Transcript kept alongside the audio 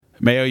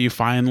Mayo, you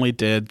finally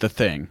did the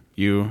thing.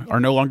 You are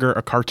no longer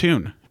a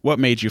cartoon. What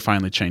made you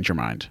finally change your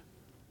mind?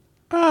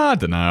 I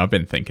don't know. I've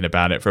been thinking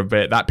about it for a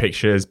bit. That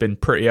picture has been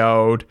pretty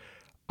old.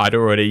 I'd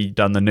already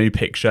done the new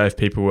picture if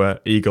people were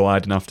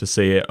eagle-eyed enough to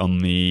see it on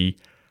the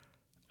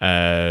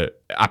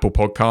Apple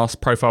Podcast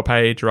profile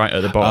page right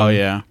at the bottom. Oh,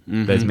 yeah.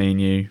 Mm-hmm. There's me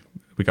and you.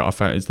 We got our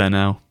photos there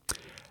now.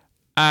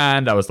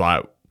 And I was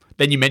like,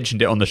 then you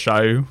mentioned it on the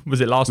show. Was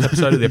it last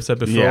episode or the episode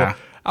before? Yeah.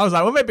 I was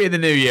like, well, maybe in the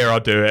new year I'll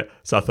do it.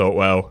 So I thought,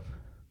 well,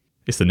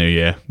 it's the new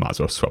year. Might as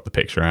well swap the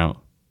picture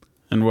out.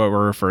 And what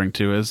we're referring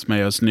to is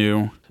Mayo's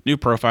new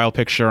profile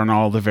picture on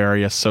all the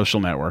various social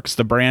networks.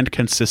 The brand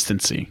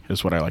consistency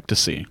is what I like to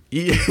see.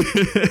 Yeah.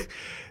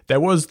 There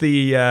was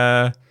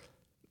the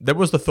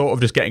thought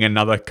of just getting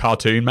another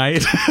cartoon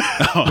made.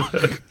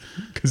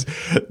 Because,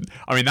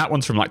 I mean, that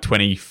one's from like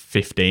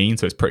 2015,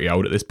 so it's pretty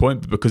old at this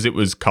point. But because it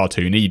was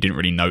cartoony, you didn't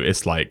really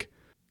notice like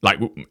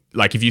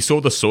if you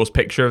saw the source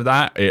picture of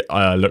that, it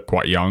looked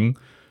quite young.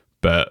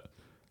 But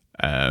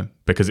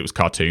because it was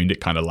cartooned,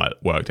 it kind of like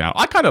worked out.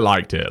 I kind of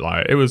liked it.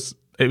 Like it was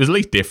at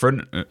least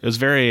different. It was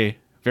very,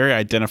 very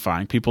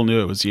identifying. People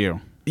knew it was you.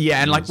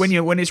 Yeah, and like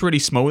when it's really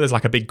small, there's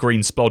like a big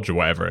green splodge or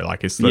whatever.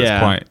 Like it's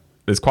quite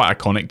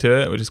iconic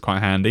to it, which is quite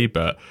handy.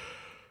 But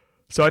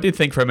so I did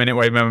think for a minute,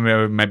 wait,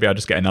 maybe I'll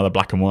just get another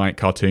black and white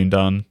cartoon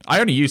done.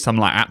 I only used some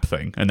like app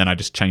thing, and then I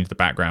just changed the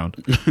background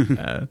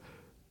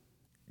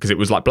because it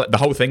was like the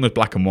whole thing was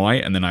black and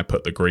white, and then I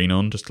put the green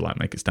on just to like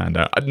make it stand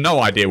out. I had no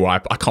idea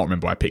why. I can't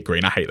remember why I picked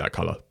green. I hate that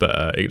color,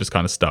 but it just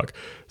kind of stuck.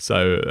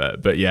 So,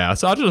 but yeah,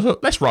 so I just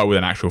thought, let's roll with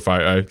an actual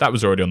photo. That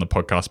was already on the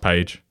podcast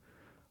page.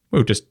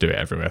 We'll just do it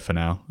everywhere for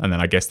now, and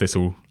then I guess this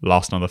will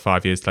last another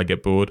 5 years till I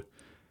get bored.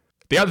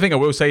 The other thing I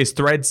will say is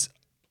Threads.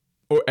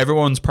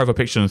 Everyone's profile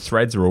picture and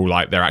Threads are all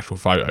like their actual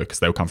photo because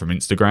they'll come from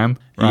Instagram,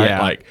 right?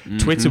 Yeah. Like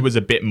Twitter was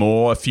a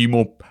few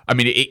more. I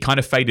mean, it kind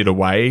of faded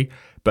away,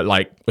 but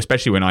like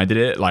especially when I did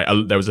it, like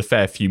there was a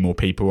fair few more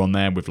people on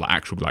there with like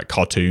actual like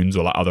cartoons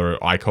or like other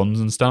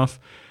icons and stuff.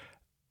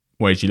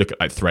 Whereas you look at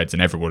like Threads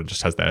and everyone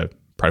just has their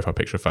profile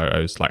picture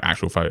photos, like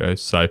actual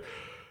photos. So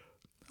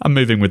I'm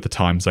moving with the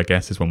times, I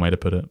guess, is one way to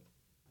put it.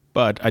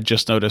 But I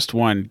just noticed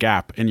one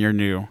gap in your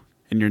new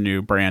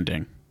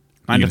branding.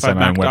 You can say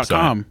my own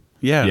 9to5mac.com.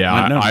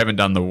 Yeah, I haven't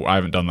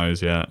done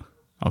those yet.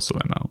 I'll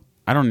sort them out.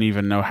 I don't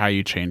even know how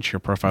you change your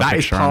profile That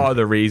picture. is part of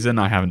the reason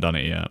I haven't done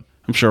it yet.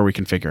 I'm sure we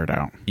can figure it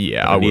out.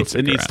 Yeah,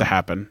 it needs to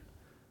happen.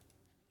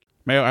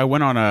 Mayo, I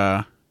went on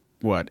a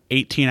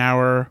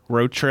 18-hour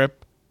road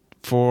trip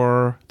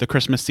for the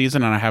Christmas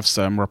season, and I have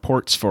some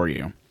reports for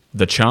you.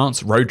 The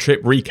Chance road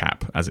trip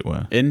recap, as it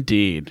were.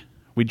 Indeed.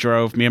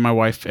 Me and my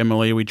wife,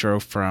 Emily, we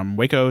drove from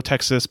Waco,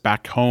 Texas,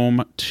 back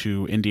home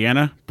to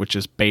Indiana, which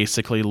is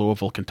basically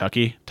Louisville,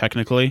 Kentucky,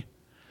 technically.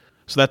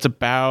 So that's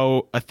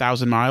about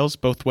 1,000 miles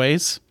both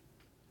ways.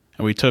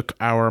 And we took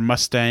our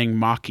Mustang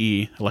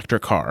Mach-E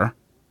electric car.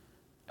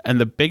 And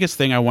the biggest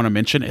thing I want to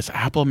mention is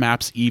Apple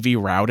Maps EV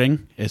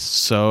routing is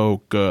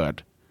so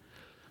good.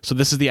 So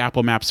this is the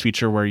Apple Maps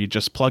feature where you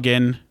just plug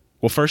in.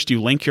 Well, first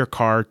you link your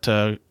car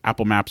to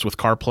Apple Maps with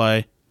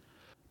CarPlay,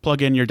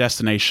 plug in your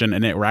destination,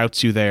 and it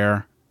routes you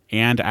there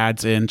and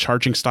adds in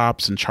charging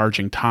stops and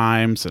charging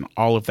times and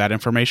all of that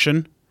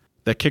information.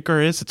 The kicker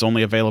is it's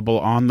only available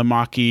on the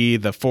Mach-E,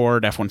 the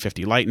Ford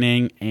F-150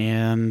 Lightning,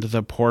 and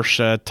the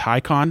Porsche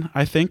Taycan,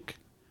 I think.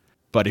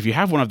 But if you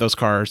have one of those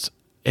cars,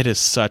 it is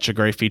such a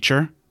great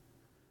feature.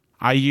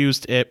 I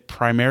used it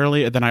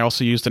primarily, and then I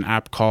also used an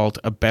app called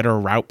A Better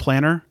Route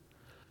Planner,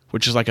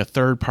 which is like a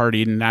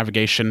third-party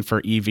navigation for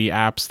EV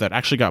apps that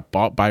actually got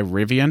bought by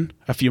Rivian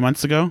a few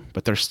months ago,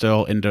 but they're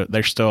still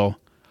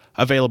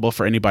available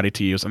for anybody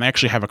to use, and they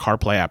actually have a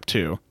CarPlay app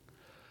too.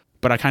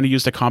 But I kind of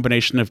used a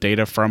combination of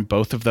data from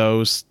both of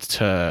those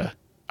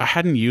I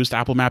hadn't used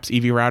Apple Maps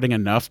EV routing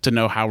enough to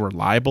know how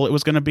reliable it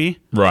was going to be.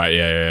 Right,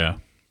 yeah.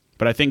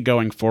 But I think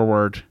going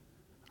forward,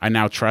 I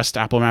now trust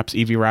Apple Maps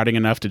EV routing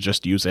enough to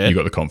just use it. You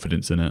got the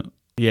confidence in it.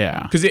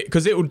 Yeah.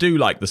 Because it will do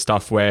like the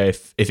stuff where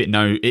if it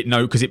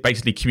because it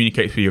basically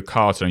communicates with your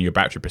car to know your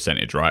battery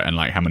percentage, right? And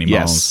like how many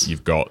miles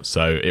you've got.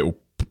 So it will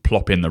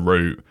plop in the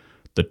route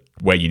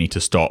where you need to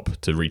stop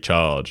to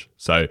recharge.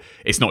 So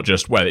it's not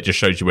just it just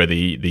shows you where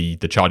the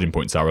charging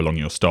points are along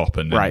your stop,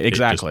 and right,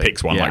 exactly. It just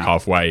picks one like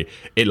halfway.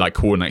 It like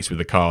coordinates with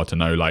the car to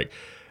know like,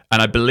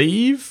 and I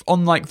believe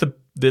on like the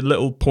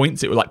little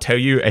points it will like tell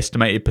you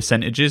estimated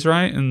percentages,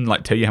 right, and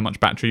like tell you how much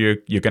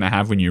battery you're going to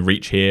have when you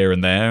reach here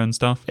and there and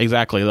stuff.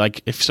 Exactly.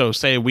 Like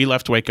say we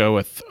left Waco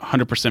with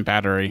 100%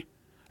 battery,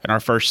 and our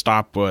first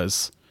stop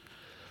was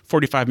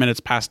 45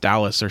 minutes past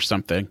Dallas or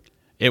something.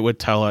 It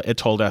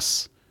told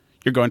us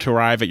you're going to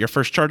arrive at your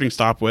first charging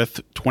stop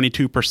with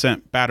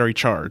 22% battery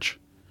charge.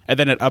 And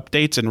then it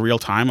updates in real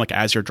time, like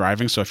as you're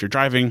driving. So if you're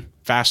driving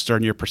faster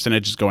and your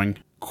percentage is going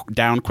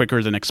down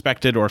quicker than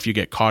expected, or if you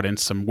get caught in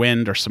some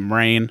wind or some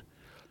rain,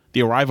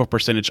 the arrival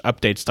percentage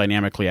updates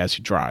dynamically as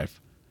you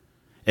drive.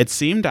 It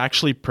seemed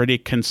actually pretty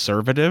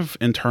conservative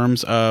in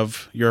terms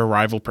of your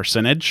arrival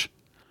percentage.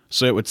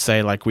 So it would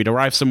say like we'd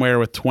arrive somewhere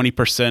with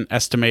 20%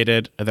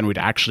 estimated, and then we'd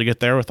actually get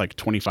there with like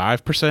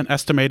 25%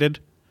 estimated.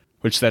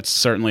 which that's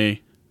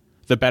certainly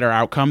the better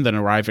outcome than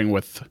arriving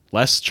with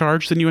less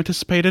charge than you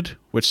anticipated,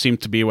 which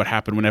seemed to be what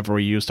happened whenever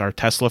we used our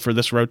Tesla for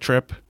this road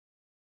trip.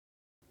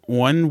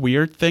 One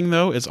weird thing,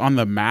 though, is on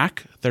the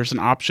Mac, there's an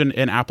option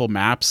in Apple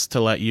Maps to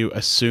let you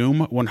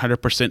assume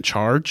 100%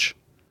 charge,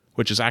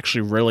 which is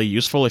actually really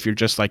useful if you're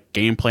just like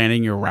game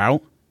planning your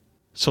route.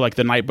 So like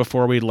the night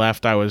before we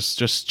left, I was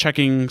just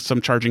checking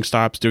some charging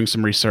stops, doing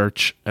some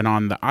research, and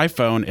on the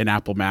iPhone in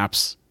Apple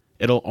Maps,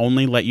 it'll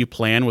only let you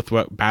plan with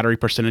what battery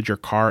percentage your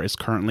car is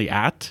currently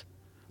at.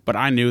 But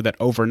I knew that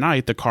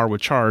overnight the car would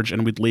charge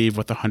and we'd leave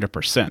with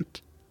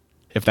 100%,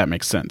 if that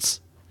makes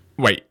sense.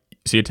 Wait,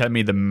 so you're telling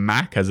me the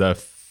Mac has a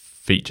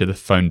feature the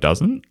phone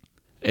doesn't?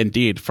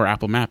 Indeed, for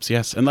Apple Maps,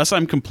 yes. Unless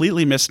I'm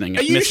completely missing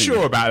it. Are you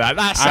sure about that?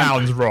 That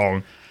sounds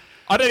wrong.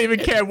 I don't even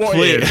care what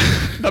it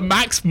is. The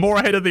Mac's more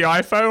ahead of the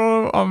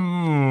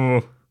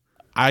iPhone?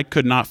 I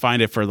could not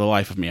find it for the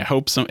life of me. I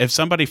hope if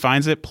somebody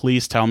finds it,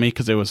 please tell me,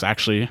 because it was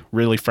actually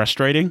really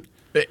frustrating.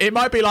 It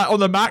might be like on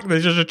the Mac,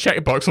 there's just a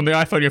checkbox. On the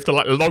iPhone, you have to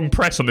like long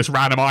press on this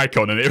random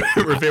icon and it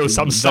reveals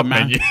some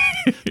sub-menu.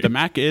 The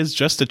Mac is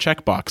just a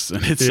checkbox,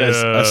 and it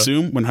says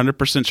assume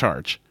 100%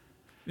 charge.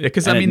 Yeah,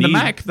 because I mean, the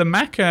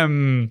Mac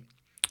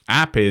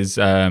app is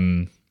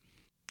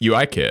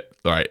UIKit,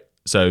 right?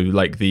 So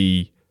like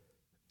the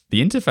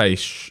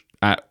interface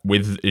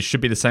it should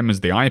be the same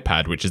as the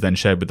iPad, which is then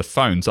shared with the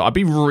phone. So I'd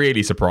be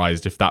really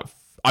surprised if that.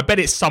 I bet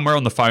it's somewhere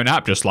on the phone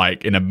app, just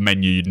like in a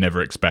menu you'd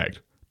never expect,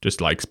 just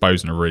like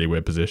exposed in a really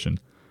weird position.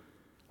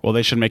 Well,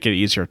 they should make it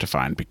easier to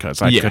find, because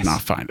I could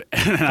not find it,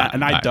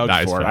 and I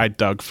dug for it. I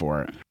dug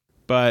for it.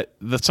 But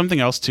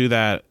something else too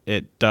that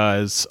it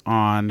does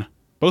on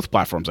both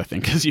platforms, I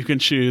think, is you can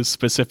choose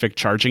specific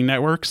charging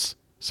networks.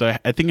 So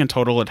I think in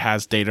total it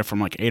has data from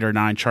like 8 or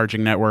 9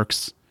 charging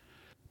networks.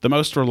 The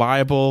most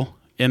reliable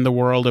in the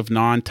world of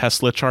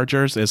non-Tesla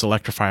chargers is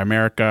Electrify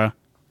America.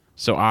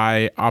 So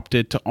I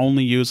opted to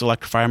only use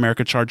Electrify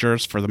America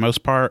chargers for the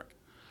most part.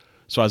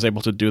 So I was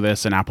able to do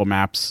this in Apple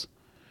Maps.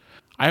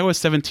 iOS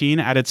 17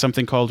 added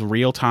something called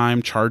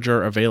real-time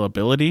charger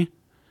availability.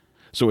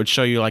 So it would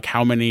show you like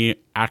how many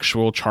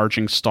actual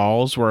charging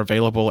stalls were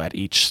available at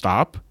each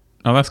stop.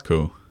 Oh, that's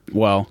cool.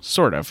 Well,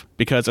 sort of.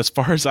 Because as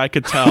far as I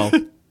could tell,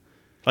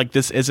 like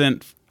this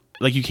isn't,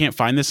 like you can't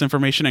find this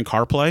information in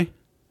CarPlay.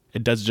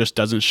 It just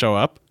doesn't show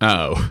up.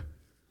 Oh.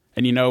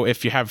 And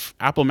if you have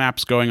Apple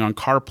Maps going on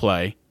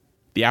CarPlay,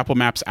 the Apple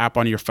Maps app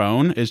on your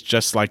phone is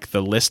just like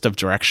the list of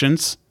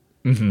directions.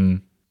 Mm-hmm.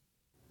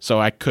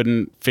 So I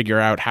couldn't figure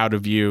out how to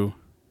view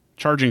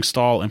charging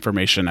stall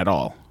information at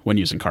all when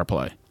using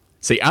CarPlay.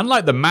 See,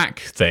 unlike the Mac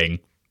thing,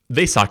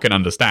 this I can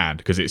understand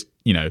because it's,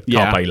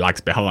 CarPlay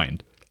lags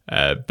behind.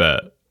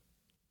 But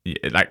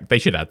like they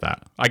should add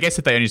that. I guess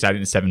if they only just added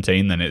it in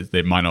 17, then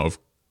it might not have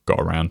got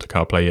around to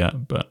CarPlay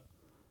yet, but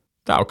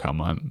that'll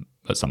come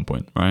at some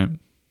point, right?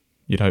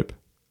 You'd hope.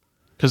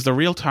 Because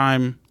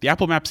the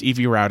Apple Maps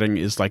EV routing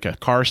is like a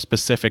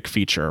car-specific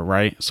feature,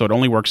 right? So it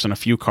only works in a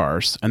few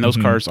cars, and those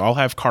cars all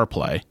have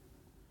CarPlay.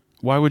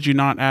 Why would you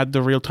not add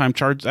the real-time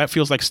charge? That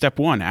feels like step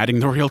 1, adding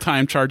the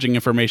real-time charging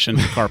information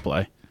to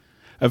CarPlay.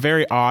 A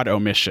very odd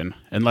omission,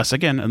 unless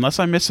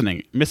I'm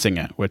missing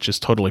it, which is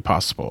totally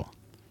possible.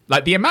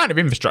 Like the amount of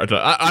infrastructure,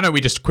 I know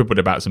we just quibbled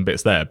about some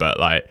bits there, but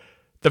like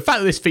the fact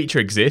that this feature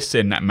exists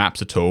in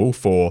Maps at all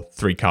for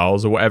 3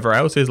 cars or whatever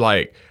else is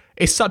like,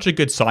 it's such a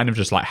good sign of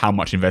just like how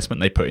much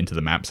investment they put into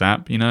the Maps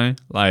app,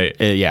 Like,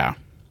 yeah.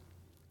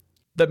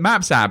 The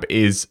Maps app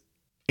is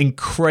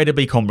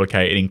incredibly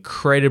complicated,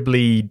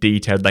 incredibly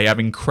detailed. They have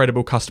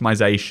incredible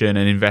customization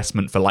and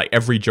investment for like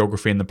every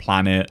geography in the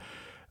planet,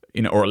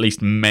 or at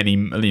least many,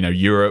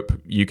 Europe,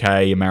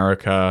 UK,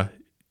 America.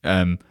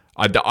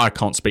 I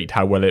can't speak to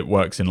how well it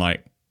works in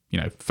like,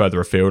 further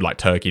afield like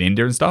Turkey and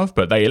India and stuff,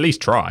 but they at least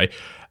try.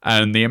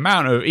 And the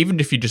amount of, even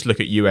if you just look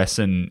at US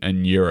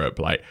and Europe,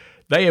 like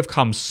they have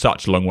come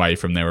such a long way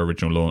from their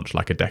original launch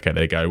like a decade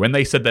ago. When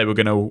they said they were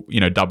going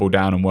to, double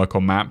down and work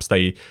on maps,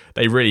 they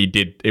really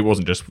did. It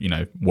wasn't just,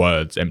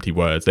 words, empty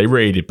words. They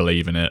really did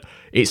believe in it.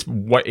 It's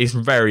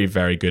very,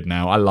 very good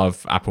now. I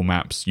love Apple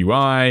Maps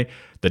UI.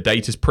 The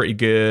data's pretty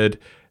good.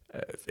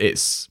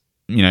 It's,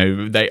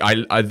 they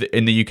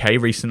in the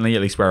UK recently,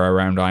 at least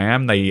around I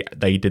am, they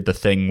did the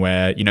thing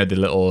where the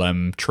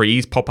little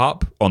trees pop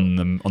up on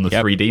the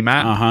 3D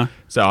map. Uh-huh.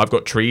 So I've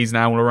got trees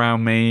now all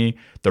around me.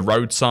 The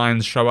road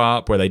signs show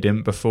up where they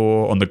didn't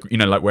before. On the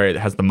like where it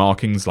has the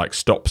markings like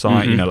stop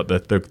sign, like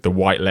the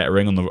white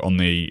lettering on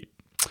the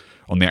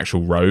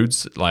actual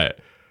roads. Like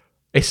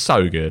it's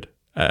so good.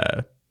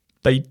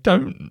 They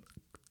don't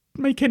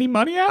make any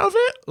money out of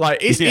it. Like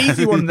it's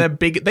easy when they're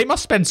big. They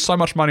must spend so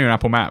much money on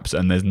Apple Maps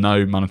and there's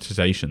no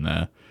monetization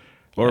there.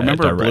 Well,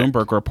 remember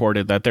Bloomberg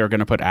reported that they were going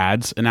to put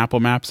ads in Apple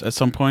Maps at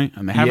some point,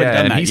 and they haven't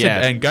done that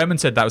yet. And Goman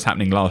said that was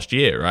happening last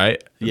year,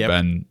 right? Yeah.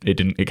 And it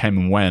didn't. It came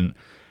and went.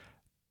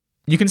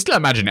 You can still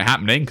imagine it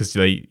happening because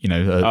they,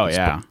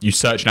 you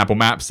search in Apple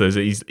Maps. There's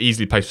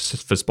easily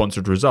placed for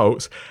sponsored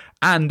results.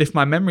 And if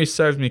my memory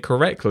serves me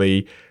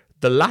correctly,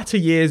 the latter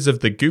years of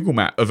the Google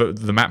Map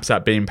of the Maps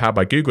app being powered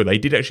by Google, they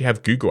did actually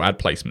have Google ad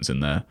placements in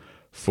there.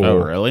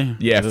 for really?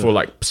 for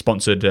like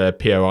sponsored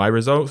POI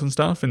results and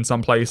stuff in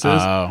some places.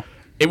 Oh.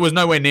 It was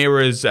nowhere near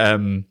as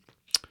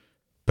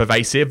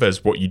pervasive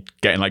as what you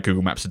get in like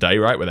Google Maps today,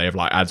 right, where they have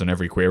like ads on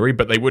every query,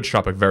 but they would show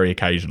up very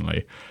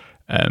occasionally.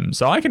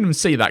 So I can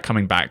see that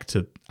coming back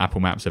to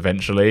Apple Maps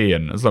eventually,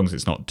 and as long as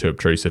it's not too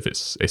obtrusive,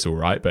 it's all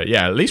right. But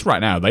yeah, at least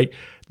right now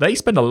they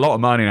spend a lot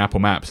of money on Apple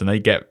Maps and they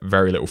get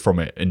very little from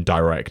it in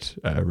direct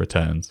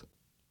returns.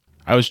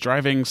 I was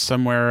driving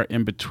somewhere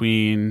in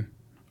between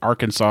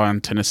Arkansas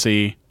and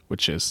Tennessee,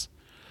 which is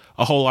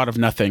a whole lot of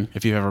nothing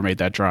if you've ever made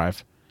that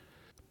drive.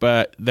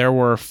 But there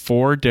were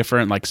 4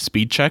 different like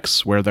speed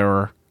checks where there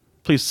were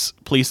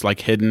police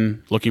like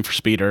hidden looking for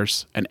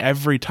speeders, and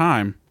every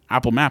time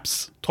Apple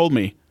Maps told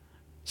me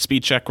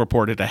speed check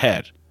reported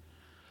ahead,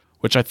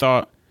 which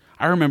I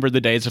remember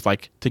the days of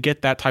like, to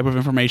get that type of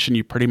information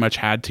you pretty much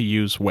had to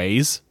use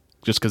Waze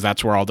just because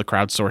that's where all the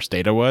crowdsourced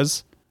data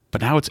was.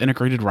 But now it's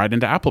integrated right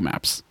into Apple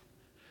Maps.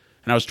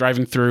 And I was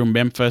driving through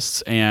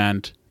Memphis,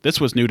 and this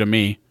was new to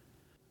me.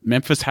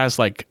 Memphis has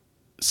like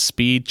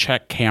speed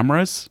check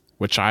cameras,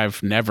 which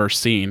I've never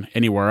seen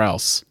anywhere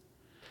else.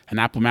 And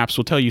Apple Maps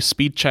will tell you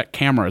speed check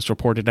cameras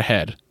reported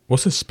ahead.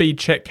 What's a speed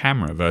check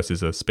camera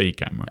versus a speed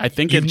camera? I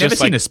think You've it's never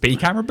just seen like, a speed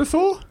camera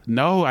before?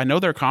 No, I know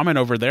they're common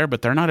over there,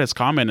 but they're not as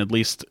common, at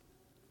least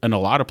in a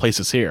lot of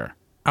places here.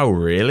 Oh,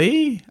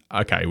 really?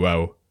 Okay,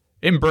 well,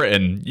 in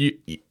Britain, you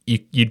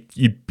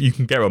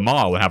can go a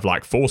mile and have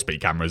like 4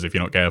 speed cameras if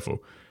you're not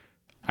careful.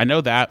 I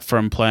know that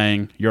from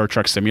playing Euro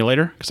Truck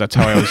Simulator, because that's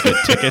how I always get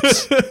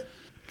tickets,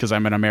 because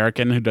I'm an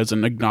American who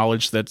doesn't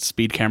acknowledge that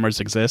speed cameras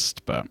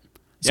exist, but...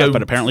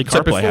 but apparently CarPlay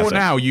has it. So before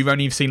now, you've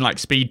only seen like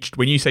speed...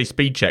 When you say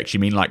speed checks,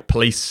 you mean like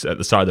police at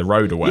the side of the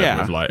road or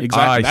whatever? Yeah, like,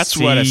 exactly. That's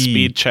what a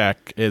speed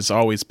check has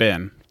always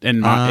been in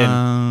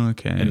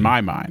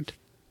my mind.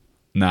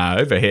 No,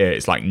 over here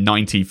it's like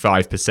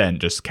 95%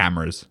 just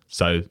cameras.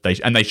 So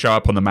they show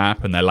up on the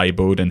map and they're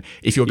labeled. And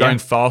if you're going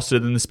faster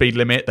than the speed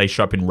limit, they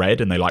show up in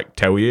red and they like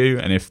tell you.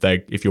 And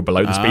if you're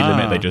below the speed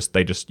limit,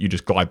 you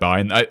just glide by.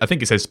 And I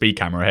think it says speed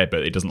camera ahead,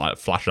 but it doesn't like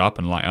flash up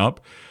and light up.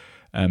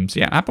 So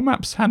yeah, Apple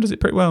Maps handles it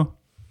pretty well.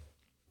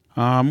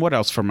 What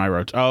else from my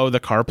road? Oh, the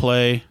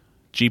CarPlay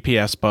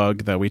GPS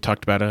bug that we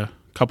talked about a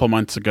couple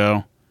months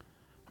ago.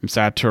 I'm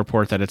sad to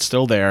report that it's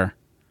still there.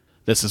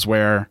 This is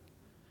where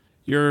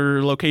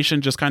your location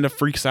just kind of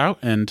freaks out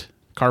and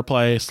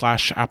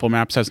CarPlay / Apple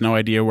Maps has no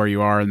idea where you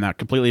are, and that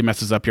completely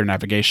messes up your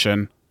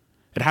navigation.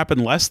 It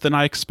happened less than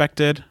I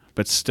expected,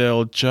 but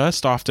still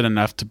just often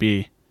enough to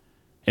be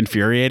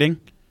infuriating.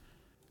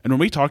 And when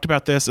we talked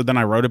about this and then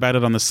I wrote about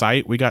it on the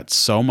site, we got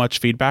so much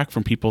feedback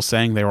from people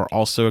saying they were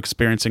also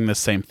experiencing the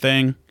same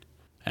thing.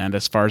 And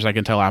as far as I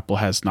can tell, Apple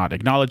has not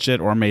acknowledged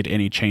it or made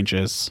any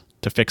changes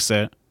to fix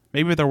it.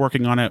 Maybe they're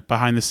working on it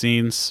behind the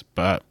scenes,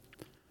 but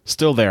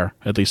still there,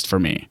 at least for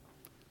me.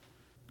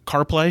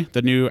 CarPlay,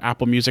 the new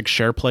Apple Music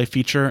SharePlay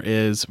feature,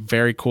 is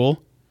very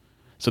cool.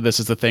 So this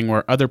is the thing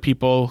where other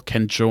people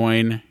can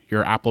join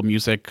your Apple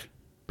Music,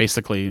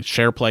 basically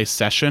SharePlay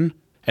session,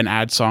 and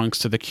add songs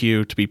to the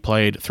queue to be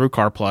played through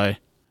CarPlay.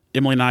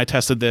 Emily and I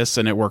tested this,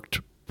 and it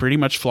worked pretty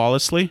much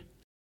flawlessly.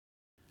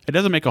 It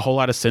doesn't make a whole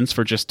lot of sense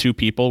for just 2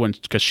 people,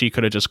 because she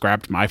could have just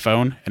grabbed my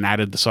phone and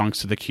added the songs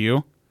to the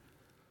queue.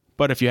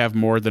 But if you have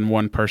more than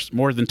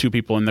 2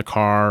 people in the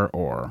car,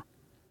 or...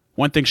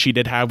 One thing she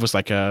did have was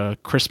like a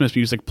Christmas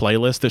music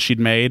playlist that she'd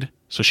made,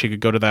 so she could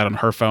go to that on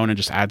her phone and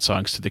just add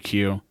songs to the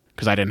queue,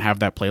 because I didn't have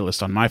that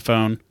playlist on my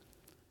phone.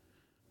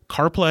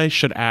 CarPlay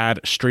should add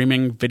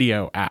streaming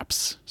video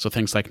apps, so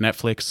things like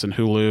Netflix and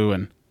Hulu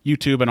and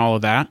YouTube and all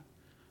of that.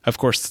 Of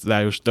course,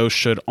 those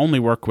should only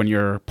work when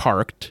you're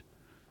parked,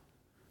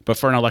 but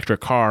for an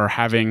electric car,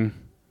 having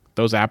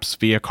those apps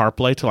via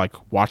CarPlay to like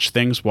watch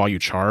things while you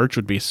charge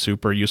would be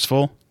super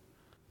useful.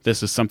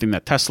 This is something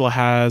that Tesla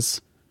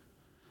has.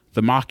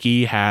 The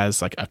Mach-E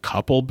has like a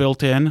couple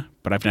built in,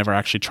 but I've never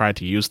actually tried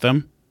to use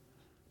them.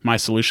 My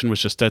solution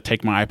was just to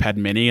take my iPad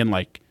mini and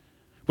like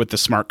with the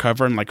smart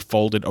cover and like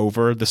fold it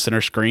over the center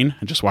screen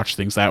and just watch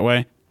things that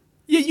way.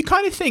 Yeah, you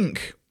kind of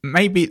think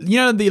maybe, you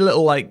know, the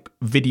little like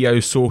video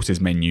sources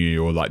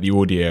menu or like the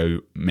audio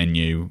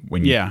menu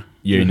when you're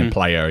in a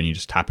player and you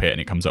just tap it and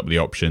it comes up with the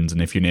options.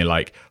 And if you're near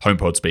like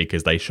HomePod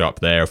speakers, they show up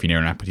there. If you're near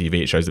an Apple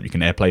TV, it shows that you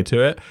can AirPlay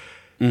to it.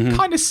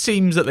 Kind of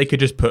seems that they could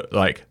just put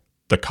like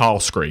the car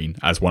screen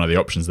as one of the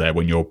options there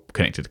when you're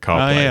connected to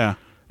CarPlay. Oh, yeah.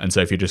 And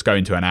so if you just go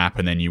into an app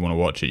and then you want to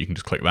watch it, you can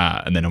just click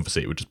that. And then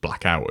obviously it would just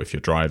black out if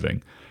you're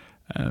driving.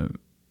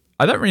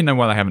 I don't really know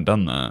why they haven't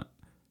done that.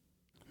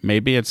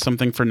 Maybe it's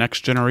something for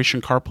next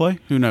generation CarPlay.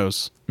 Who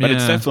knows? But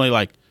it's definitely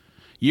like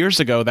years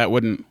ago that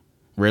wouldn't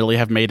really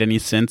have made any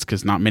sense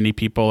because not many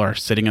people are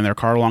sitting in their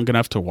car long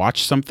enough to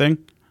watch something.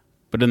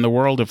 But in the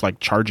world of like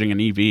charging an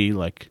EV,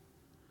 like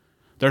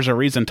there's a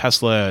reason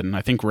Tesla and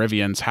I think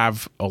Rivian's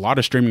have a lot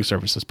of streaming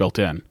services built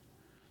in.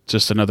 It's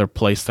just another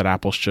place that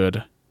Apple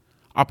should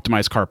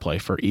optimize CarPlay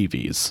for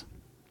EVs.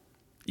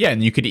 Yeah,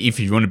 and you could, if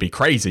you want to be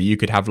crazy, you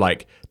could have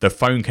like the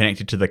phone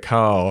connected to the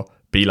car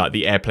be like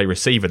the AirPlay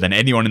receiver. Then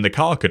anyone in the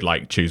car could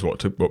like choose what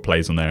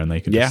plays on there, and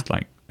they could just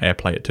like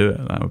AirPlay it to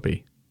it. That'd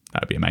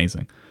be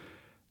amazing.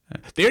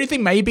 The only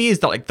thing maybe is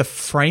that like the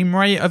frame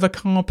rate of a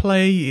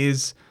CarPlay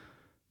is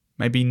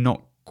maybe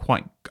not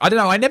quite. I don't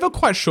know. I'm never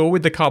quite sure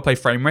with the CarPlay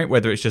frame rate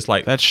whether it's just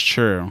like that's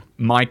true.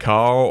 My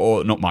car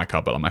or not my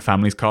car, but like my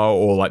family's car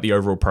or like the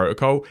overall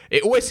protocol.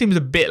 It always seems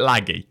a bit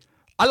laggy.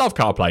 I love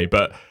CarPlay,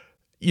 but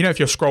you know, if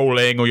you're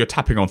scrolling or you're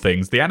tapping on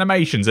things, the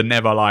animations are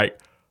never like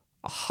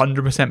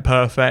 100%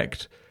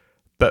 perfect.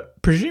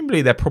 But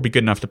presumably they're probably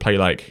good enough to play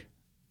like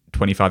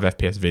 25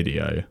 FPS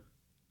video.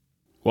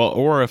 Well,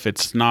 or if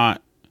it's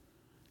not,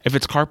 if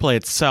it's CarPlay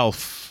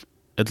itself,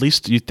 at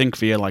least you think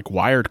via like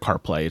wired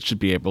CarPlay, it should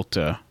be able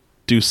to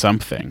do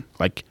something.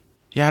 Like,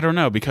 yeah, I don't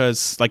know,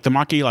 because like the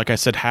Mach-E, like I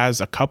said,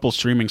 has a couple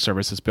streaming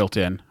services built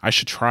in. I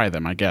should try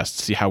them, I guess,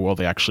 to see how well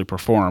they actually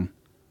perform.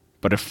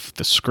 But if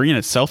the screen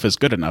itself is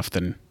good enough,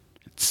 then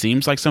it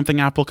seems like something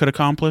Apple could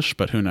accomplish,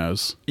 but who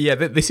knows? Yeah,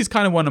 this is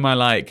kind of one of my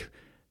like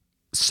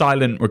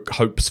silent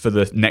hopes for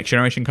the next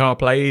generation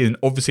CarPlay, and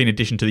obviously in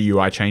addition to the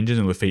UI changes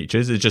and the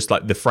features, it's just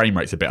like the frame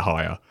rate's a bit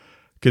higher,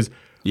 because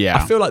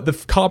I feel like the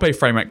CarPlay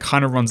frame rate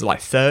kind of runs at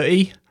like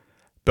 30,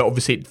 but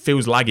obviously it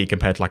feels laggy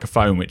compared to like a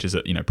phone, which is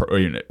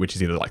which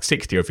is either like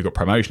 60, or if you've got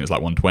promotion, it's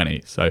like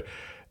 120. So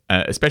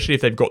especially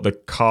if they've got the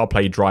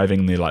CarPlay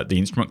driving the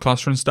instrument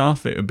cluster and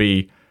stuff, it would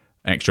be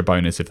an extra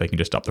bonus if they can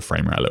just up the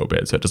frame rate a little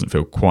bit, so it doesn't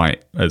feel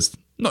quite as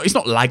it's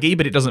not laggy,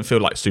 but it doesn't feel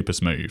like super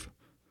smooth.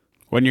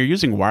 When you're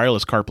using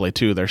wireless CarPlay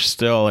too, there's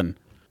still a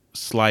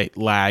slight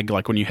lag,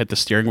 like when you hit the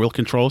steering wheel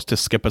controls to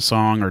skip a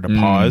song or to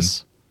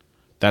pause.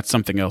 That's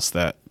something else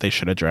that they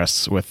should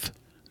address with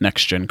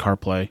next-gen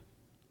CarPlay.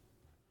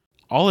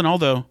 All in all,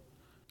 though,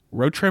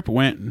 Road Trip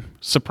went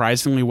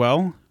surprisingly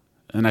well,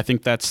 and I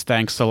think that's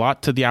thanks a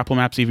lot to the Apple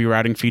Maps EV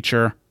routing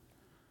feature,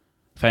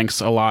 thanks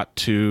a lot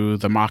to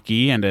the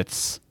Mach-E and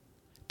its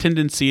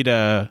tendency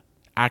to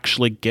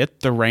actually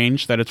get the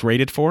range that it's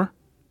rated for,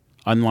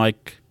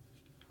 unlike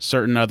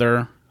certain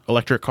other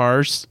electric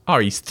cars. Oh,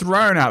 he's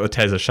throwing out the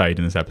Tesla shade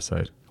in this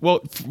episode.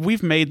 Well,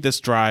 we've made this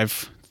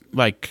drive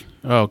like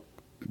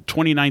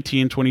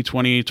 2019,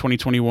 2020,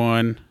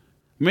 2021.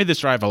 We made this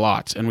drive a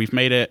lot, and we've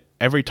made it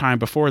every time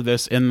before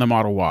this in the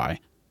Model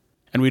Y.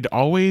 And we'd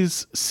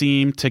always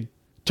seem to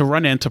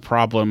run into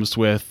problems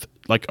with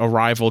like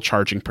arrival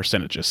charging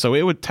percentages.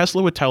 So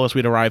Tesla would tell us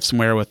we'd arrive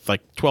somewhere with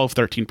like 12,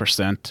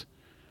 13%,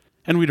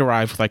 and we'd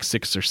arrive with like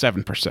 6 or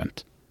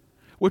 7%.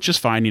 Which is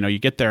fine, you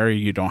get there,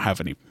 you don't have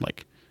any,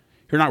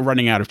 you're not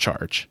running out of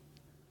charge.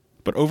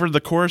 But over the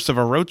course of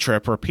a road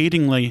trip,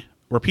 repeatedly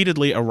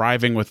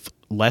arriving with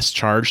less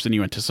charge than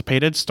you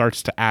anticipated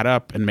starts to add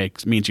up and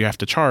means you have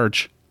to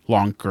charge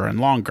longer and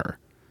longer.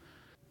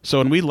 So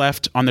when we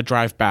left on the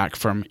drive back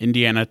from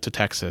Indiana to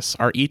Texas,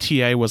 our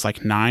ETA was like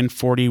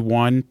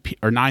 9:41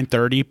 or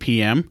 9:30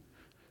 p.m.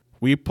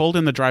 We pulled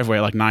in the driveway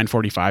at like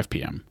 9:45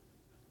 p.m.,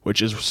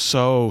 which is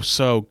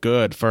so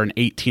good for an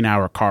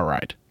 18-hour car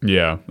ride.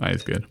 Yeah, that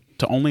is good.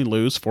 To only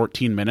lose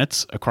 14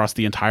 minutes across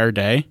the entire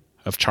day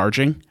of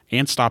charging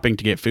and stopping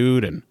to get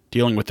food and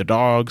dealing with the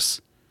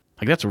dogs,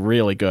 that's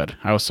really good.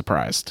 I was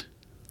surprised.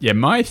 Yeah,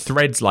 my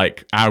Threads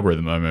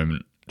algorithm at the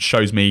moment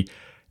shows me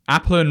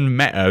Apple and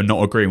Meta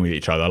not agreeing with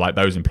each other, like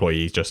those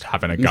employees just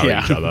having a go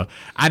at each other.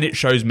 And it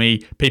shows me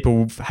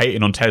people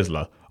hating on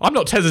Tesla. I'm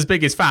not Tesla's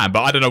biggest fan,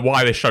 but I don't know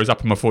why this shows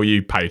up on my For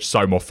You page so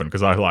often,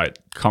 because I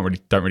don't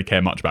really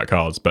care much about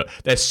cars. But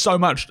there's so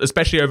much,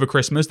 especially over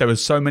Christmas, there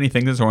was so many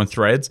things that were on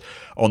Threads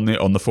on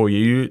the For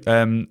You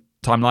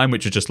timeline,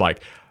 which was just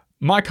like,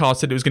 my car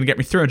said it was going to get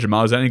me 300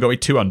 miles, it only got me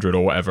 200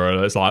 or whatever.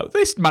 And it's like,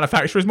 this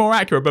manufacturer is more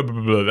accurate, blah, blah,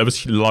 blah, blah. There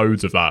was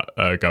loads of that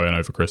going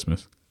over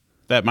Christmas.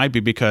 That might be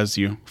because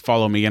you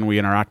follow me and we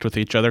interact with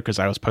each other, because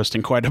I was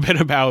posting quite a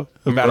bit about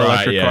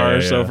electric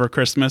cars over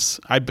Christmas.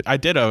 I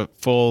did a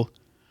full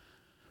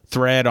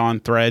thread on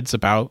Threads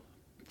about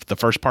the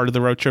first part of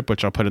the road trip,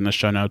 which I'll put in the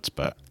show notes.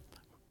 But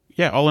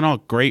yeah, all in all,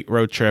 great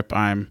road trip.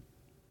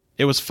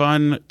 It was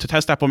fun to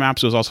test Apple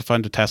Maps. It was also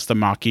fun to test the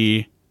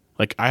Mach-E.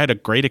 I had a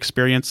great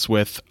experience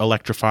with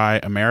Electrify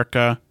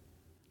America.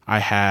 I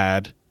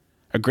had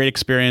a great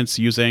experience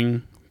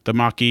using the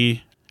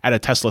Mach-E at a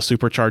Tesla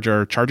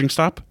supercharger charging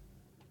stop,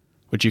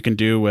 which you can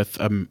do with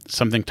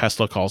something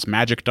Tesla calls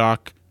Magic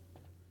Dock.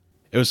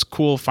 It was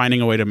cool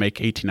finding a way to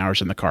make 18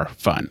 hours in the car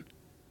fun.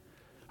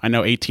 I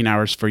know 18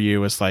 hours for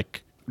you is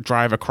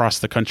drive across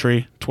the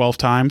country 12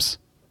 times,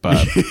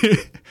 but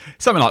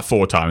something like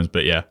 4 times,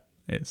 but yeah.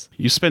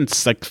 You spend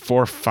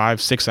 4,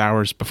 5, 6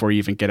 hours before you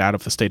even get out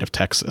of the state of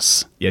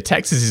Texas. Yeah,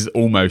 Texas is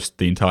almost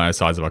the entire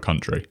size of our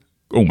country.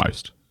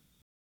 Almost.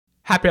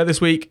 Happy Hour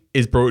this week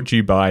is brought to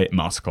you by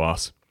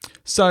Masterclass.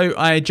 So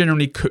I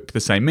generally cook the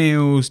same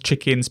meals,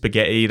 chicken,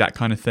 spaghetti, that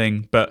kind of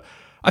thing, but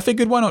I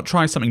figured why not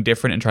try something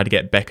different and try to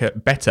get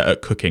better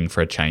at cooking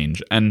for a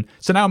change. And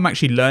so now I'm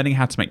actually learning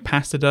how to make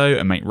pasta dough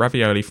and make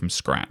ravioli from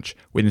scratch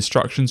with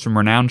instructions from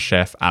renowned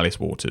chef Alice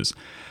Waters.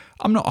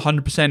 I'm not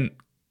 100%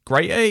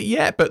 great at it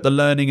yet, but the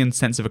learning and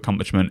sense of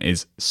accomplishment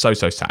is so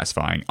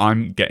satisfying.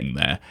 I'm getting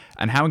there.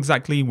 And how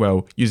exactly?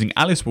 Well, using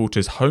Alice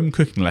Waters' home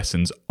cooking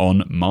lessons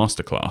on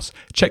Masterclass.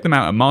 Check them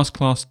out at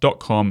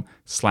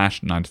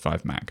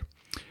masterclass.com/9to5mac.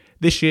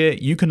 This year,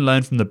 you can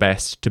learn from the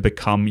best to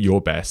become your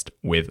best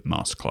with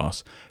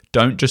Masterclass.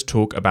 Don't just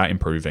talk about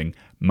improving.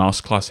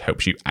 Masterclass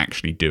helps you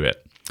actually do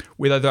it.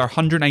 With over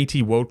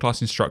 180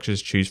 world-class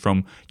instructors to choose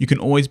from, you can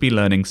always be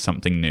learning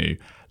something new,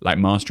 like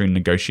mastering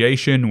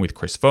negotiation with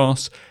Chris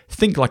Voss,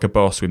 think like a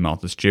boss with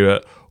Martha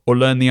Stewart, or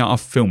learn the art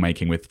of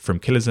filmmaking from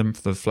Killers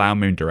of the Flower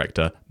Moon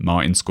director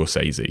Martin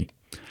Scorsese.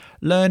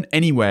 Learn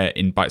anywhere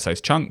in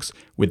bite-sized chunks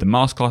with the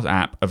Masterclass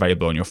app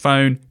available on your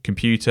phone,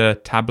 computer,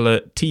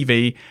 tablet,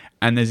 TV,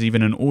 and there's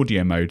even an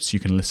audio mode so you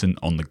can listen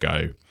on the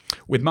go.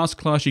 With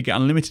Masterclass, you get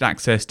unlimited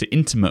access to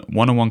intimate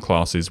one-on-one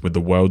classes with the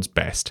world's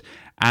best,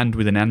 and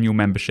with an annual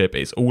membership,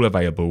 it's all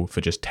available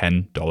for just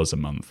 $10 a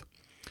month.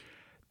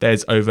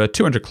 There's over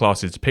 200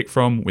 classes to pick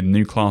from, with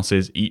new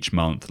classes each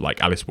month,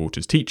 like Alice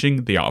Walters'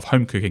 teaching, The Art of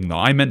Home Cooking that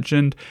I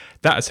mentioned.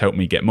 That has helped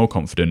me get more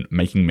confident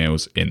making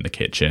meals in the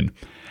kitchen.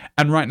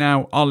 And right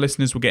now, our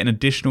listeners will get an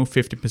additional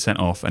 50%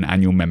 off an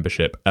annual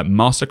membership at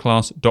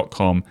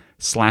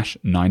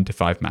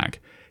masterclass.com/9to5mac.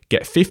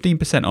 Get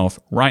 15% off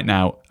right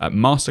now at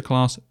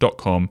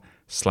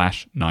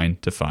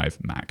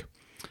masterclass.com/9to5mac.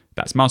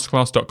 That's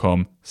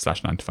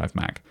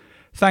masterclass.com/9to5mac.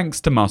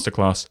 Thanks to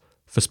Masterclass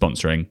for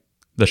sponsoring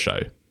the show.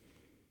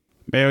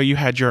 Mayo, you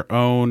had your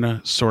own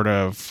sort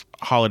of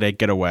holiday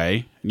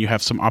getaway, and you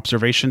have some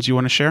observations you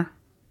want to share?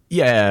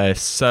 Yeah,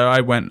 so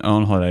I went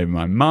on holiday with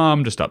my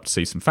mum, just up to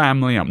see some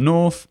family up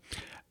north.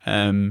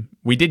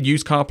 We did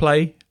use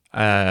CarPlay,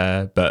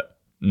 but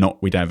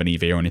we don't have an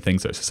EV or anything,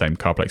 so it's the same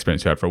CarPlay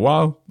experience we had for a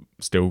while.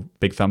 Still,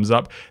 big thumbs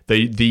up.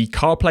 The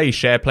CarPlay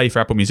SharePlay for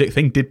Apple Music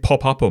thing did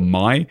pop up on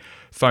my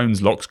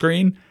phone's lock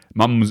screen.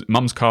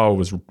 Mum's car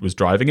was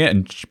driving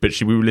it, but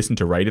we were listening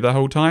to radio the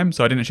whole time,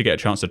 so I didn't actually get a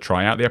chance to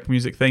try out the Apple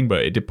Music thing,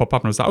 but it did pop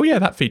up, and I was like, oh yeah,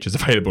 that feature's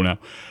available now.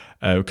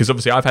 Because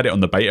obviously I've had it on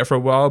the beta for a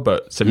while,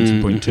 but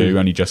 17.2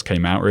 only just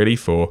came out really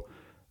for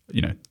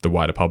the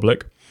wider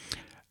public.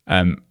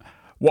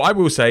 What I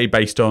will say,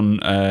 based on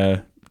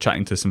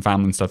chatting to some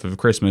family and stuff over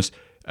Christmas,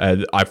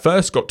 I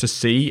first got to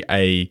see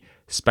a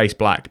Space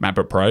Black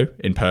MacBook Pro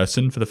in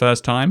person for the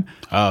first time.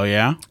 Oh,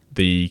 yeah?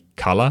 The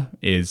color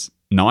is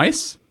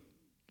nice.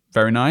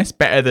 Very nice.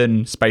 Better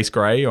than Space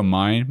Gray on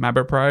my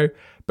MacBook Pro.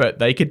 But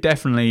they could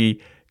definitely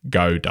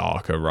go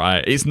darker,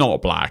 right? It's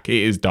not black.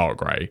 It is dark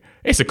gray.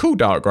 It's a cool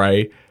dark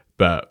gray,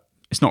 but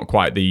it's not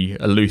quite the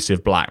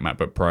elusive black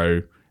MacBook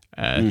Pro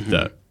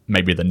that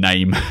maybe the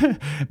name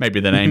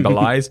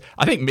belies.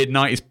 I think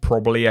Midnight is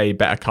probably a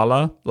better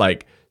color.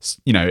 Like,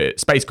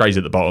 Space Gray's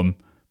at the bottom,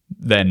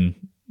 then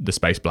the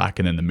Space Black,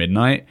 and then the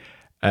Midnight.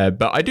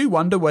 But I do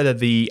wonder whether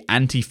the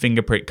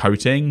anti-fingerprint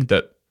coating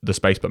that the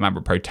Space Black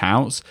MacBook Pro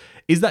touts,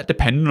 is that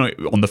dependent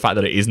on the fact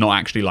that it is not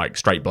actually like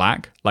straight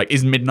black? Like,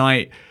 is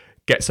Midnight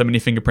get so many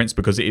fingerprints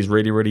because it is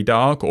really, really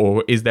dark?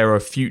 Or is there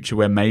a future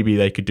where maybe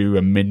they could do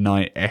a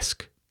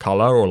Midnight-esque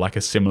color or like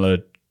a similar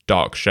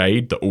dark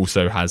shade that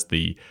also has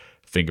the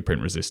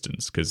fingerprint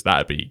resistance? Because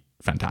that'd be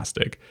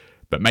fantastic.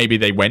 But maybe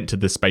they went to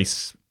the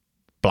Space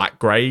Black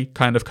Gray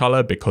kind of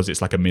color because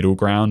it's like a middle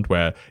ground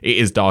where it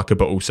is darker,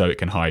 but also it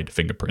can hide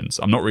fingerprints.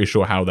 I'm not really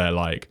sure how their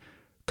like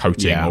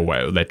coating or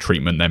where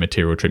their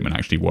material treatment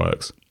actually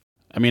works.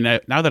 I mean,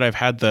 now that I've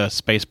had the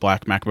Space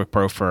Black MacBook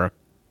Pro for a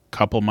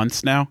couple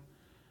months now,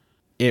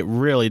 the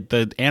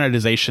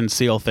anodization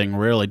seal thing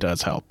really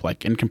does help.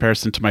 Like, in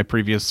comparison to my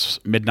previous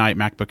Midnight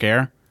MacBook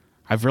Air,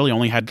 I've really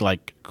only had to,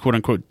 like, quote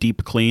unquote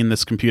deep clean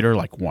this computer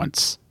like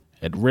once.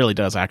 It really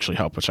does actually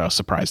help, which I was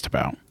surprised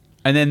about.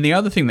 And then the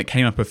other thing that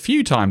came up a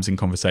few times in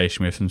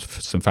conversation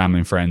with some family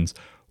and friends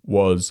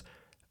was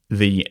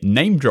the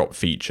name drop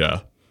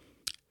feature.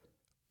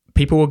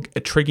 People were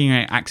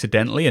triggering it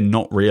accidentally and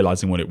not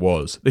realizing what it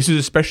was. This is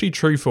especially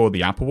true for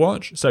the Apple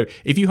Watch. So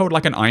if you hold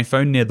like an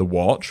iPhone near the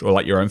watch or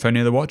like your own phone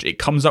near the watch, it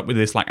comes up with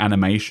this like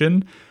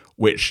animation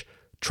which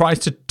tries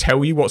to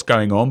tell you what's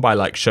going on by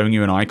like showing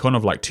you an icon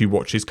of like two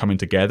watches coming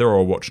together or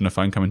a watch and a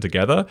phone coming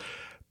together.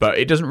 But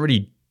it doesn't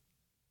really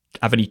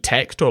have any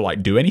text or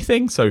like do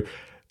anything. So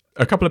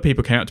a couple of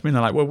people came up to me and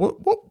they're like, well,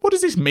 what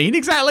does this mean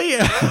exactly?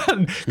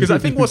 Because I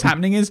think what's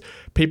happening is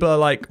people are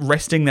like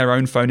resting their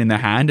own phone in their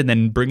hand and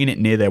then bringing it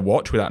near their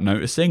watch without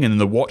noticing. And then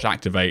the watch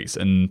activates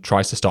and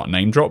tries to start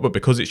name drop. But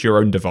because it's your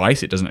own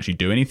device, it doesn't actually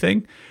do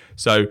anything.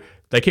 So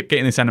they keep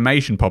getting this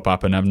animation pop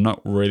up and I'm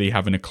not really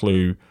having a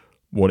clue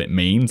what it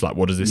means. Like,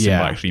 what does this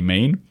symbol actually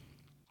mean?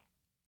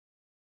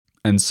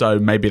 And so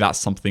maybe that's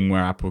something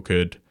where Apple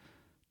could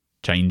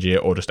change it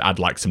or just add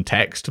like some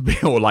text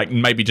or like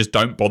maybe just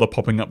don't bother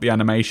popping up the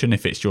animation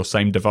if it's your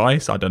same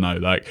device. I don't know.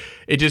 Like,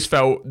 it just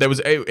felt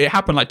it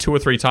happened like 2 or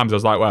 3 times. I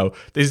was like, well,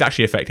 this is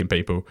actually affecting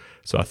people.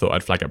 So I thought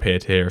I'd flag up here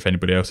to hear if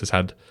anybody else has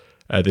had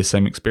this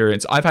same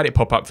experience. I've had it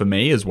pop up for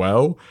me as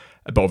well,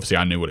 but obviously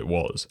I knew what it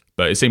was.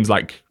 But it seems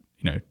like,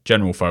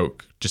 general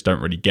folk just don't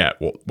really get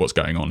what's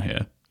going on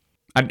here.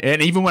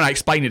 And even when I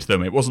explained it to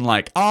them, it wasn't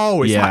like,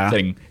 oh, it's that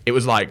thing. It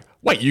was like,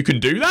 wait, you can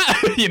do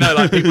that?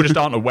 Like people just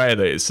aren't aware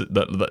that it's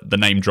the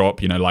name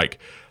drop, like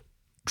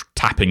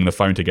tapping the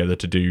phone together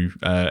to do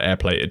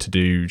AirPlay, to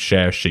do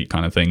share sheet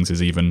kind of things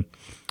is even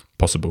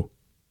possible.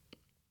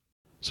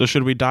 So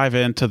should we dive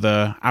into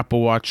the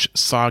Apple Watch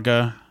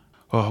saga?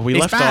 Oh, we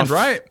it's left banned, off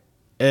right?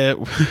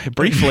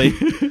 briefly.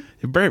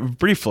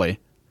 Briefly.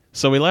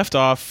 So we left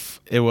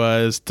off, it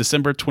was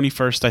December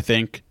 21st, I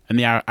think, and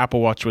the Apple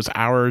Watch was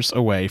hours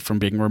away from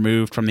being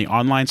removed from the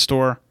online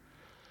store.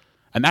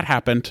 And that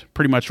happened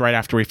pretty much right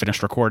after we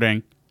finished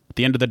recording. At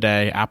the end of the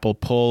day, Apple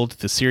pulled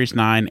the Series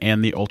 9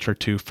 and the Ultra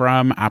 2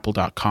 from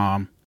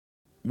Apple.com.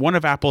 One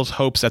of Apple's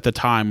hopes at the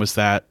time was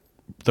that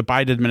the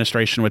Biden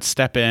administration would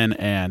step in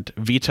and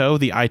veto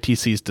the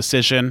ITC's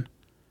decision.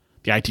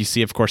 The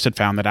ITC, of course, had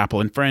found that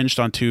Apple infringed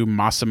on 2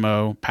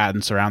 Massimo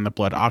patents around the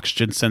blood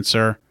oxygen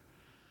sensor.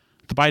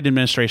 The Biden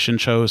administration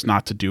chose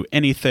not to do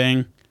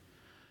anything.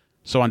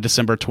 So on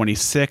December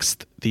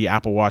 26th, the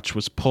Apple Watch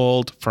was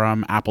pulled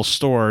from Apple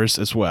stores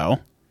as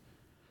well.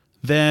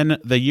 Then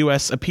the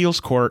U.S.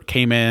 Appeals Court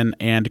came in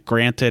and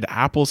granted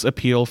Apple's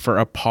appeal for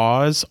a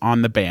pause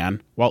on the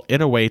ban while it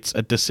awaits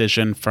a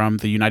decision from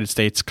the United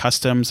States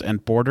Customs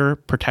and Border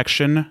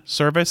Protection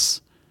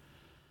Service.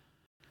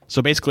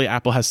 So basically,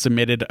 Apple has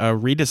submitted a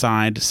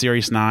redesigned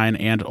Series 9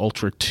 and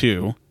Ultra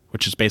 2,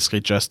 which is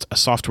basically just a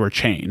software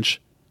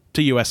change,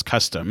 to U.S.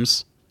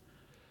 Customs.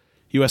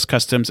 U.S.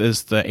 Customs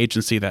is the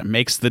agency that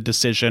makes the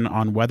decision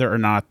on whether or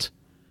not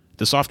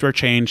the software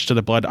change to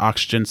the blood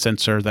oxygen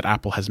sensor that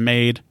Apple has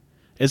made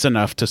is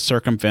enough to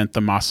circumvent the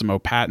Massimo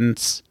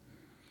patents.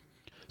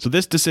 So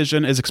this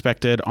decision is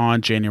expected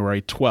on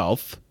January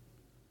 12th.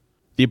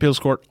 The appeals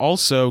court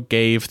also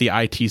gave the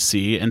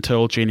ITC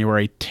until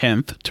January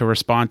 10th to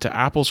respond to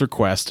Apple's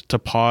request to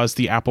pause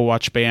the Apple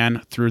Watch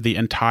ban through the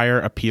entire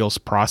appeals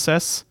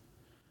process.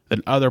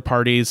 Then other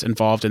parties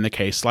involved in the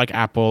case, like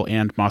Apple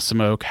and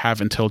Massimo, have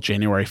until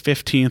January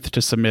 15th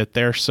to submit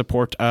their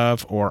support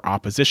of or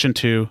opposition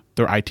to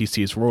their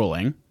ITC's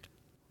ruling.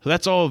 So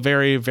that's all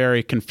very,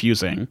 very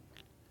confusing.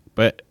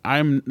 But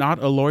I'm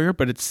not a lawyer,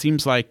 but it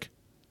seems like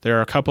there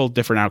are a couple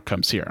different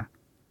outcomes here.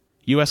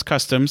 U.S.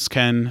 Customs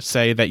can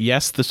say that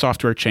yes, the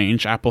software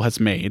change Apple has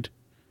made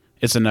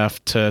is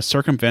enough to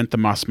circumvent the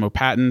Massimo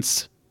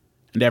patents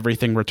and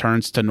everything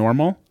returns to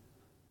normal.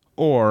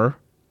 Or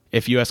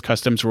if U.S.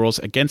 Customs rules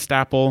against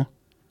Apple,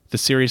 the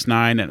Series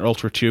 9 and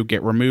Ultra 2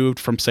 get removed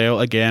from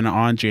sale again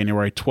on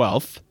January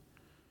 12th.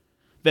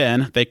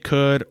 Then they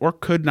could or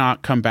could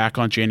not come back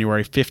on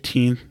January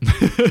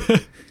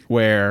 15th,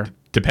 where...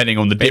 Depending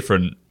on the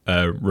different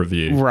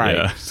review. Right.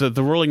 Yeah. So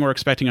the ruling we're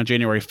expecting on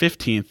January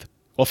 15th,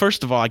 well,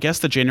 first of all, I guess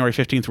the January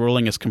 15th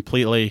ruling is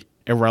completely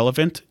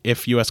irrelevant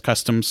if U.S.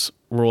 Customs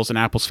rules in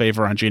Apple's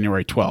favor on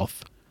January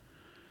 12th.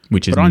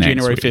 Which is But on next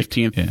January week.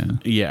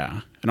 15th,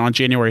 yeah. And on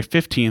January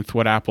 15th,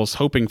 what Apple's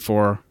hoping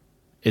for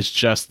is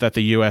just that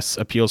the U.S.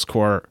 Appeals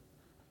Court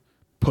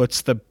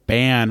puts the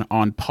ban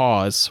on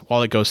pause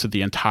while it goes through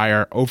the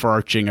entire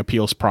overarching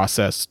appeals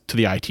process to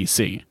the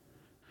ITC.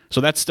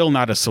 So that's still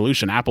not a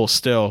solution. Apple's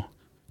still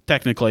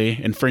technically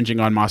infringing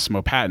on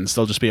Massimo patents.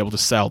 They'll just be able to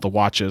sell the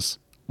watches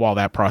while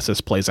that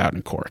process plays out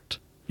in court.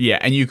 Yeah,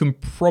 and you can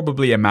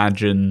probably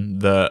imagine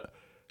that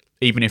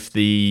even if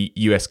the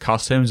US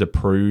Customs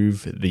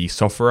approve the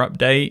software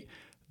update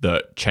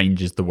that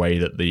changes the way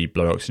that the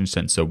blood oxygen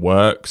sensor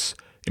works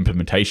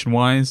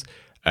implementation-wise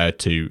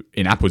to,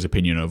 in Apple's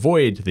opinion,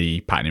 avoid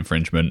the patent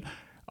infringement,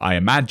 I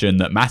imagine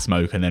that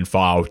Massimo can then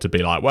file to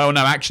be like, well,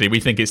 no, actually, we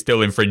think it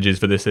still infringes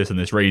for this, and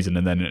this reason,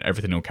 and then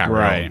everything will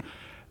carry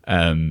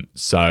on.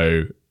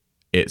 So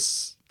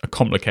it's a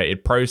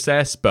complicated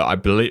process, but I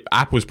believe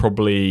Apple's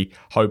probably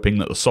hoping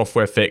that the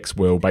software fix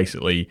will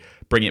basically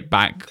bring it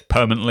back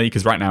permanently,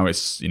 because right now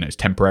it's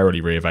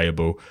temporarily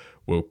reavailable.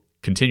 Will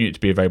continue it to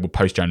be available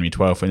post January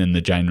 12th, and then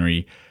the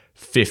January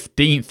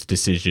 15th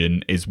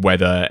decision is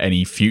whether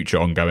any future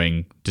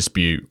ongoing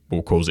dispute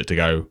will cause it to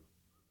go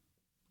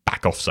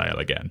back off sale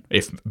again.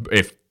 If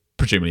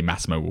presumably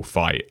Massimo will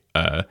fight,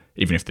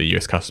 even if the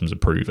US Customs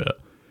approve it.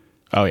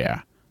 Oh,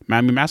 yeah. I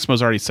mean,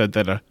 Massimo's already said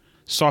that a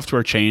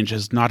software change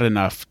is not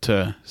enough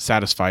to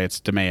satisfy its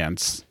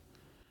demands,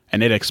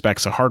 and it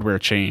expects a hardware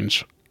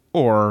change,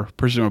 or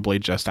presumably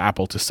just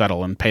Apple to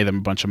settle and pay them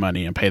a bunch of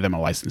money and pay them a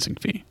licensing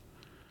fee.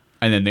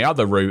 And then the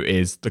other route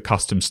is the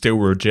customs still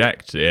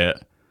reject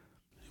it.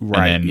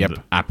 Right. And then yep.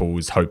 Apple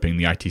is hoping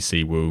the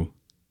ITC will,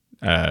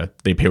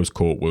 the appeals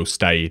court will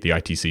stay the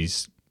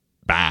ITC's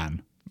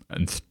ban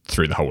and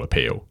through the whole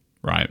appeal,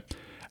 right?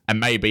 And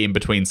maybe in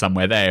between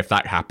somewhere there, if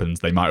that happens,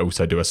 they might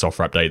also do a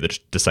software update that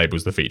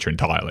disables the feature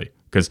entirely.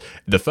 Because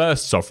the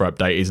first software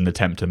update is an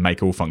attempt to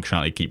make all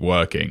functionality keep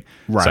working,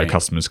 right, so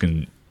customers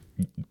can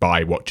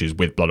buy watches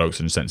with blood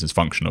oxygen sensors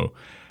functional.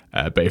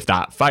 But if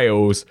that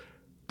fails,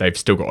 they've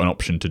still got an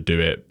option to do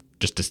it,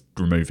 just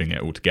removing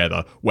it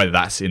altogether, whether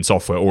that's in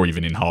software or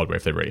even in hardware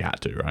if they really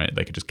had to, right?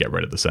 They could just get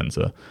rid of the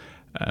sensor.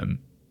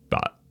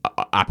 But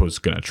Apple's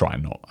going to try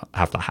and not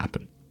have that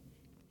happen.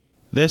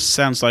 This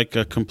sounds like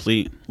a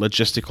complete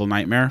logistical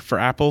nightmare for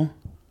Apple.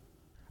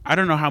 I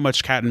don't know how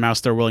much cat and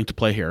mouse they're willing to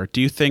play here.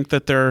 Do you think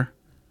that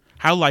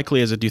how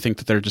likely is it, do you think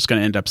that they're just going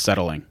to end up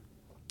settling?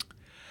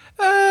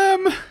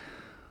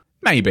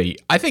 Maybe.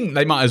 I think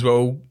they might as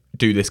well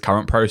do this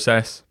current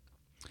process.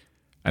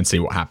 and see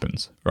what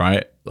happens,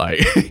 right? Like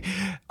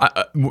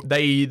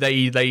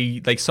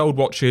they sold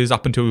watches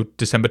up until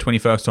December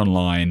 21st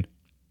online.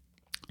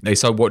 They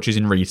sold watches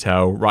in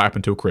retail right up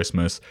until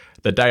Christmas.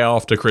 The day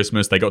after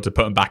Christmas, they got to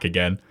put them back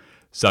again.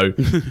 So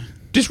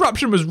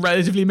disruption was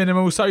relatively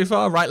minimal so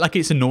far, right? Like,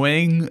 it's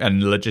annoying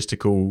and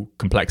logistical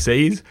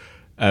complexities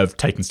of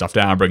taking stuff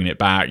down, bringing it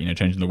back,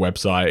 changing the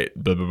website,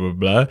 blah, blah, blah,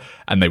 blah.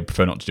 And they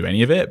prefer not to do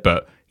any of it.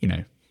 But,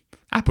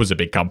 Apple's a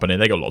big company.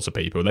 They got lots of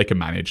people. They can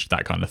manage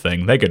that kind of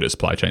thing. They're good at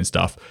supply chain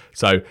stuff.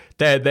 So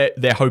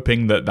they're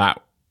hoping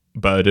that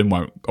burden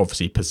won't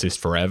obviously persist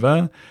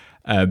forever.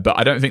 But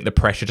I don't think the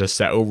pressure to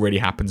settle really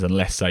happens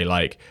unless, say,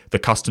 like, the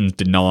customs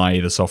deny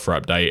the software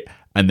update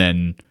and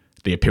then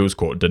the appeals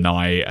court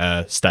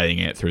deny staying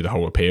it through the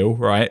whole appeal,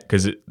 right?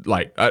 Because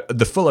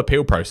the full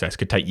appeal process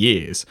could take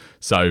years.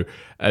 So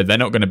they're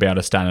not going to be able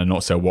to stand and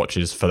not sell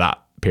watches for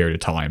that period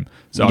of time.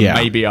 So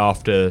maybe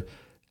after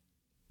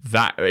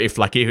that,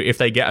 if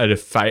they get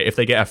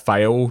a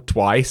fail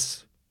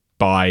twice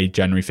by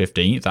January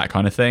 15th, that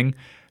kind of thing,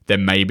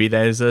 then maybe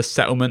there's a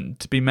settlement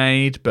to be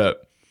made.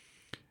 But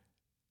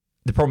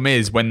the problem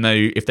is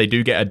if they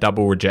do get a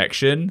double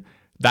rejection,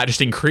 that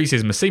just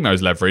increases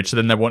Massimo's leverage. So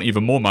then they want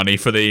even more money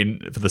for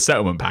the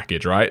settlement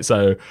package, right?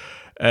 So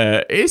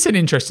it's an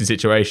interesting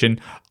situation.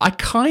 I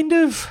kind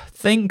of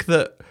think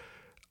that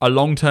a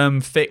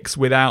long-term fix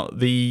without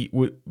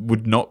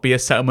would not be a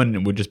settlement.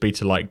 It would just be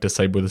to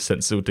disable the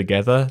sensor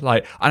altogether.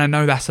 And I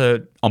know that's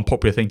an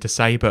unpopular thing to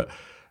say, but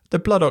the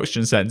blood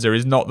oxygen sensor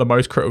is not the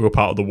most critical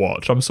part of the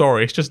watch. I'm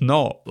sorry, it's just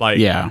not.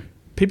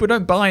 People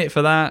don't buy it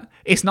for that.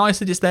 It's nice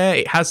that it's there.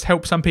 It has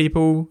helped some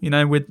people,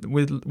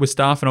 with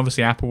stuff, and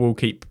obviously Apple will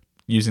keep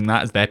using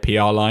that as their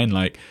PR line.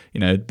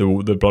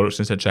 The blood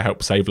oxygen sensor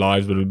helps save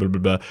lives, blah, blah, blah,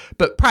 blah.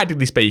 But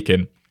practically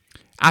speaking,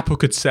 Apple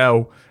could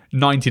sell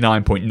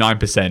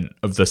 99.9%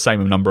 of the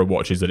same number of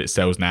watches that it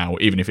sells now,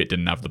 even if it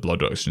didn't have the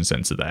blood oxygen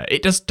sensor there.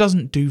 It just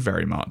doesn't do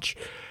very much.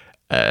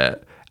 And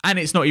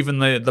it's not even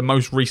the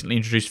most recently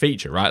introduced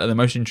feature, right?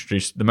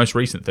 The most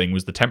recent thing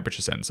was the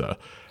temperature sensor.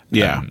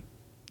 Yeah.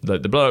 The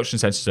blood oxygen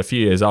sensor is a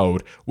few years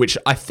old, which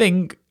I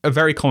think a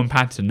very common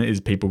pattern is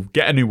people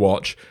get a new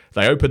watch,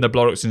 they open the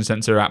blood oxygen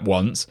sensor app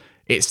once,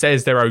 it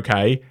says they're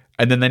okay,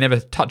 and then they never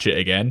touch it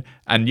again.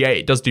 And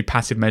it does do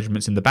passive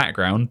measurements in the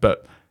background,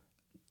 but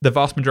the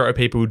vast majority of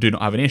people do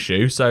not have an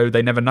issue, so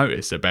they never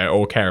notice about it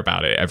or care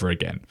about it ever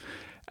again.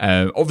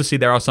 Obviously,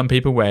 there are some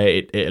people where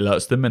it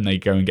alerts them and they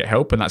go and get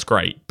help, and that's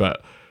great,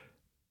 but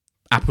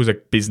Apple's a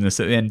business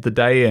at the end of the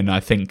day, and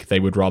I think they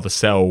would rather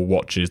sell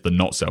watches than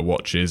not sell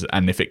watches.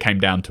 And if it came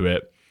down to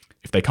it,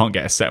 if they can't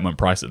get a settlement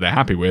price that they're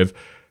happy with,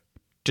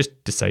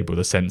 just disable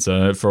the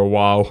sensor for a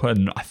while,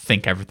 and I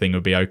think everything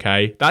would be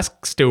okay. That's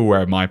still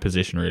where my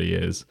position really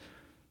is.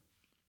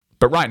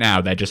 But right now,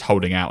 they're just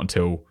holding out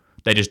until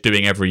they're just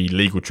doing every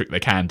legal trick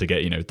they can to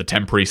get, the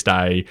temporary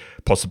stay,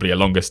 possibly a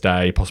longer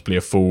stay, possibly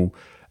a full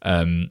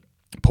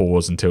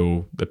pause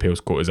until the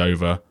appeals court is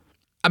over.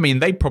 I mean,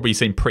 they probably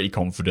seem pretty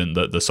confident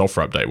that the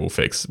software update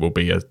will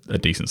be a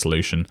decent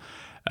solution.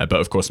 But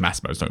of course,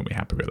 Massimo's not going to be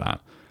happy with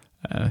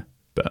that.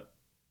 But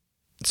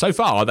so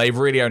far, they've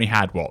really only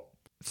had,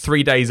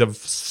 3 days of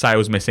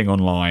sales missing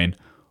online,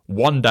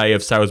 1 day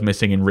of sales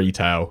missing in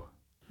retail.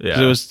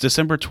 Yeah. It was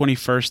December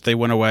 21st they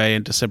went away,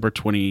 and December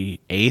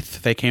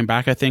 28th they came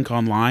back, I think,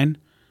 online.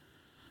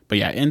 But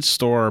yeah, in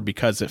store,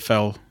 because it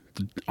fell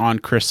on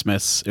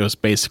Christmas, it was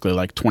basically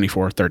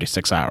 24,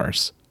 36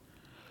 hours.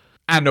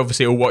 And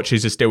obviously, all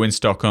watches are still in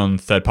stock on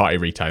third-party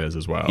retailers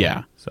as well.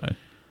 Yeah. So,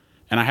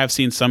 and I have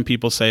seen some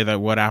people say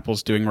that what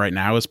Apple's doing right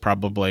now is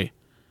probably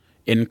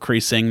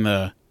increasing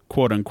the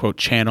quote-unquote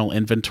channel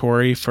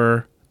inventory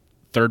for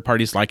third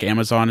parties like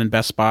Amazon and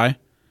Best Buy.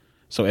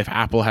 So if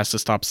Apple has to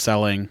stop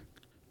selling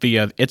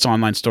via its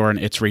online store and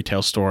its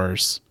retail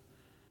stores,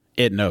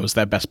 it knows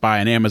that Best Buy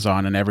and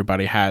Amazon and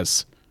everybody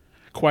has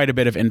quite a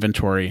bit of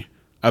inventory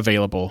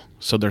available.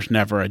 So there's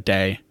never a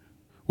day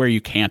where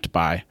you can't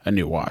buy a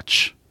new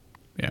watch.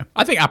 Yeah,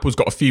 I think Apple's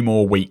got a few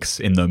more weeks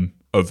in them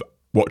of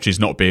watches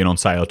not being on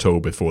sale at all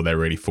before they're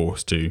really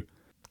forced to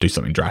do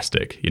something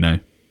drastic,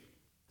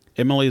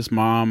 Emily's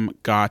mom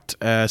got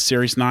a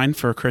Series 9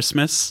 for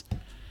Christmas,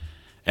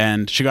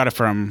 and she got it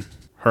from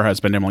her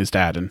husband, Emily's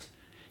dad, and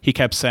he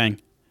kept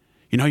saying,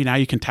 now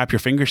you can tap your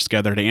fingers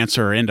together to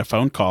answer her into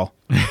phone call.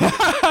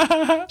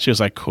 She was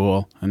like,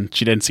 cool, and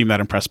she didn't seem that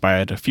impressed by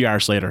it. A few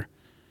hours later,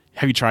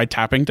 have you tried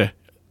tapping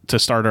to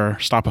start or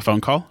stop a phone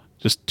call?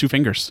 Just 2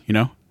 fingers,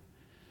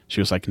 She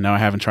was like, no, I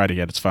haven't tried it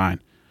yet. It's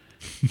fine.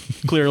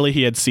 Clearly,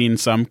 he had seen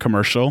some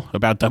commercial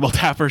about double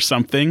tap or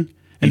something.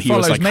 And he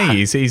follows was like,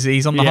 me.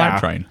 He's on the hype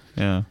train.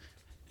 Yeah.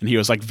 And he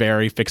was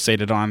very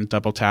fixated on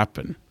double tap.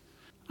 And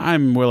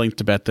I'm willing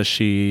to bet that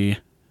she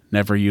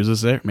never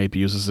uses it. Maybe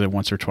uses it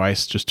once or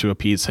twice just to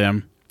appease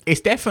him.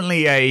 It's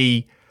definitely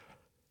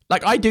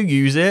I do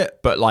use it,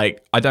 but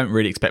I don't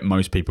really expect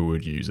most people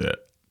would use it.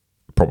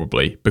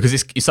 Probably. Because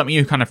it's something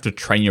you kind of have to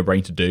train your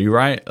brain to do,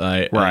 right?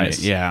 Right,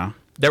 yeah.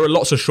 There are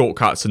lots of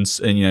shortcuts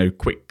and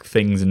quick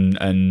things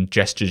and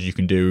gestures you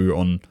can do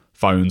on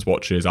phones,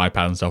 watches,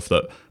 iPads and stuff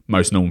that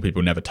most normal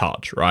people never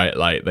touch, right?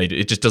 Like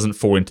it just doesn't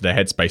fall into their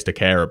headspace to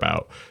care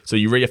about. So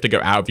you really have to go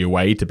out of your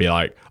way to be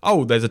like,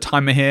 oh, there's a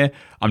timer here.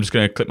 I'm just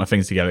going to click my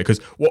fingers together. Because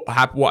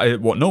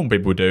what normal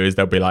people do is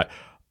they'll be like,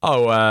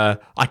 oh,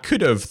 I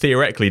could have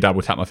theoretically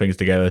double tapped my fingers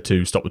together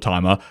to stop the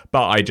timer,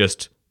 but I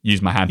just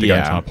use my hand to go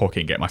into my pocket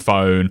and get my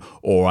phone,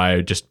 or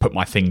I just put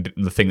the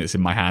thing that's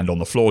in my hand on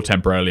the floor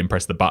temporarily and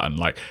press the button.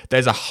 Like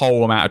there's a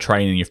whole amount of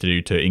training you have to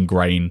do to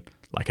ingrain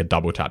like a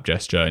double tap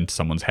gesture into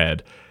someone's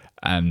head.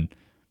 And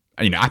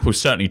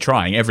Apple's certainly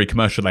trying. Every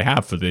commercial they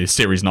have for the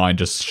Series 9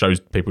 just shows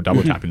people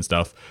double tapping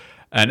stuff.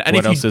 And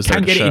what if you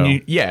can get it in,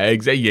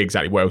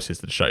 exactly. What else is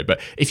there to show? But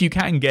if you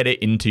can get it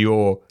into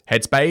your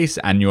headspace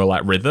and your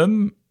like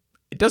rhythm,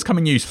 it does come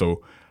in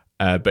useful.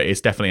 But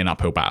it's definitely an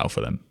uphill battle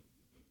for them.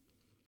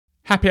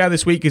 Happy Hour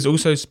this week is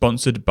also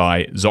sponsored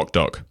by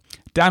ZocDoc.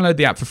 Download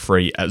the app for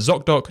free at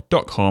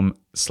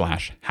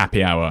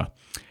zocdoc.com/happyhour.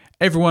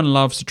 Everyone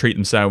loves to treat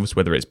themselves,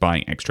 whether it's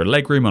buying extra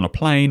legroom on a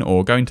plane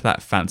or going to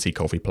that fancy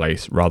coffee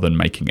place rather than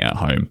making it at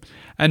home.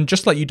 And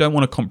just like you don't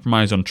want to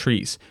compromise on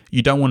treats,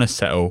 you don't want to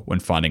settle when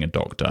finding a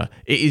doctor.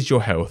 It is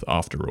your health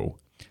after all.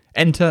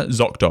 Enter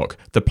ZocDoc,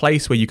 the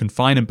place where you can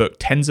find and book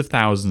tens of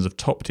thousands of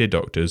top-tier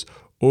doctors,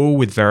 all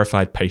with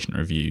verified patient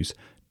reviews.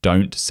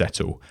 Don't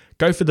settle.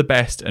 Go for the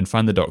best and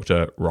find the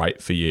doctor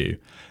right for you.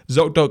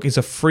 ZocDoc is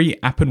a free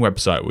app and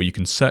website where you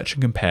can search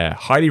and compare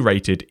highly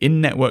rated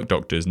in-network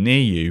doctors near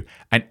you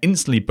and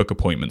instantly book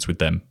appointments with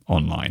them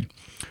online.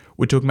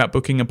 We're talking about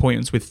booking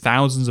appointments with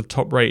thousands of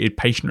top-rated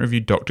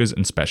patient-reviewed doctors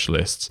and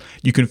specialists.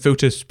 You can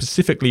filter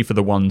specifically for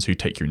the ones who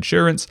take your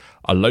insurance,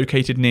 are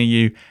located near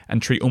you,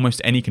 and treat almost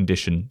any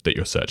condition that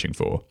you're searching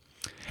for.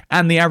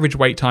 And the average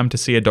wait time to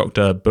see a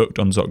doctor booked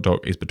on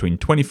ZocDoc is between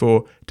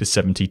 24 to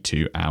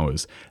 72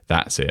 hours.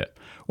 That's it.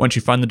 Once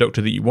you find the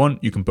doctor that you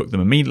want, you can book them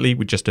immediately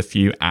with just a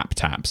few app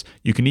taps.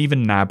 You can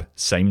even nab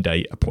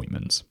same-day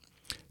appointments.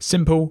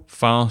 Simple,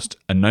 fast,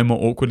 and no more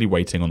awkwardly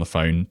waiting on the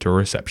phone to a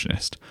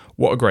receptionist.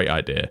 What a great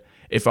idea.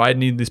 If I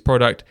needed this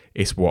product,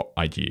 it's what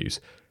I'd use.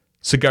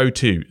 So go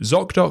to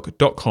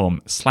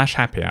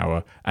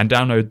zocdoc.com/happyhour and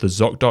download the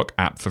ZocDoc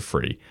app for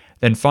free.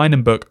 Then find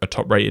and book a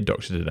top-rated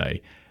doctor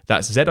today.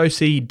 That's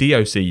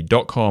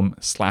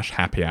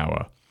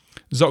zocdoc.com/happyhour.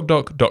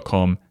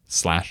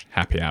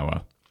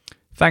 zocdoc.com/happyhour.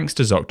 Thanks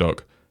to ZocDoc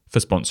for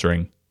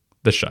sponsoring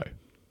the show.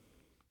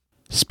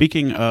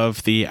 Speaking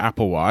of the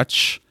Apple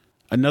Watch,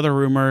 another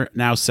rumor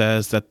now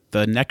says that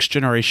the next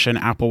generation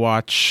Apple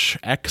Watch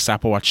X,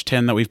 Apple Watch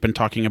 10 that we've been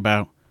talking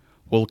about,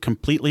 will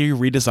completely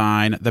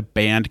redesign the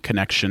band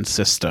connection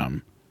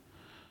system.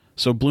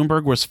 So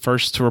Bloomberg was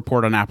first to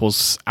report on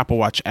Apple's Apple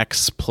Watch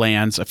X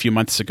plans a few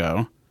months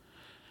ago.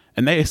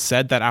 And they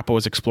said that Apple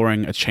was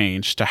exploring a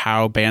change to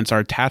how bands are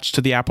attached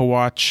to the Apple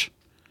Watch.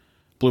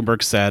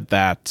 Bloomberg said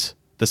that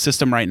the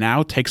system right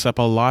now takes up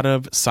a lot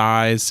of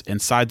size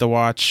inside the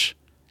watch,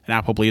 and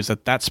Apple believes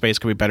that that space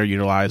could be better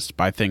utilized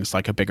by things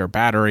like a bigger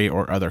battery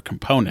or other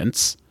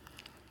components.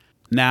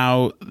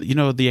 Now,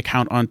 the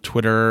account on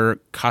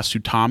Twitter,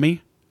 Kasutami,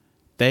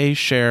 they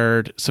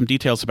shared some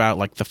details about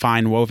like the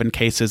fine woven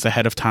cases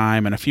ahead of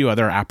time and a few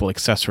other Apple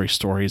accessory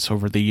stories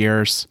over the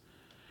years.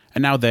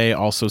 And now they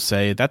also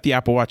say that the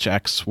Apple Watch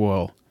X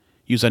will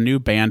use a new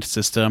band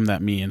system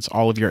that means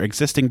all of your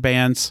existing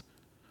bands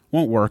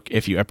won't work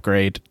if you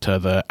upgrade to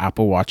the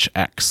Apple Watch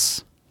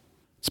X.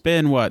 It's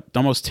been,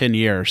 almost 10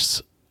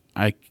 years.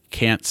 I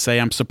can't say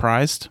I'm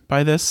surprised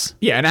by this.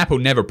 Yeah, and Apple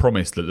never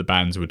promised that the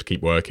bands would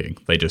keep working.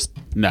 They just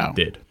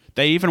did.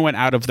 They even went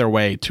out of their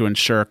way to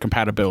ensure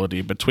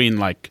compatibility between,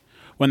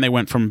 when they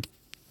went from,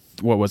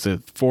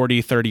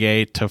 40,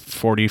 38 to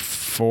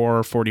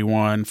 44,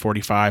 41,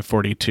 45,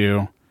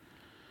 42.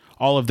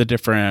 All of the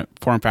different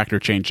form factor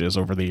changes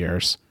over the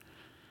years.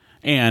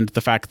 And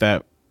the fact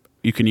that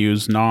you can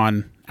use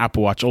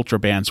non-Apple Watch Ultra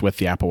bands with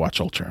the Apple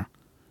Watch Ultra.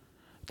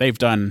 They've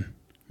done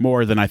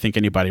more than I think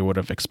anybody would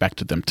have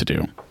expected them to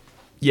do.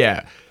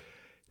 Yeah.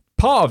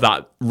 Part of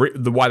that,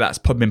 why that's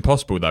been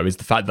possible, though, is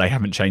the fact that they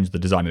haven't changed the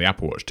design of the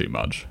Apple Watch too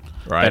much.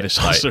 Right? That is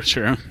also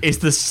true. It's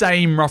the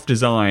same rough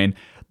design.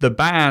 The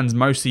bands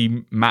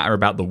mostly matter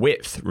about the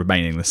width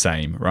remaining the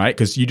same, right?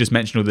 Because you just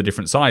mentioned all the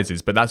different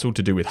sizes, but that's all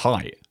to do with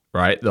height,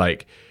 right?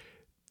 Like,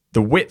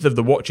 the width of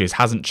the watches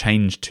hasn't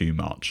changed too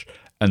much.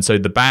 And so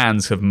the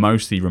bands have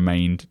mostly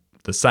remained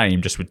the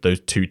same, just with those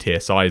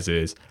two-tier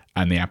sizes,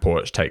 and the Apple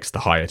Watch takes the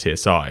higher tier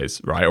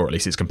size, right? Or at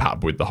least it's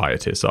compatible with the higher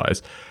tier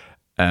size,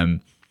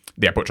 the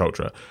Apple Watch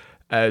Ultra.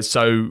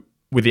 So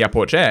with the Apple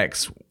Watch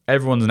X,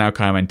 everyone's now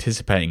kind of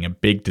anticipating a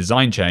big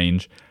design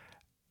change.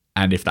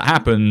 And if that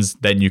happens,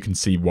 then you can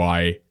see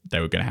why they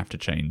were going to have to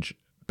change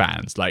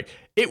bands. Like,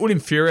 it would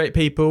infuriate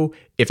people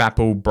if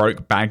Apple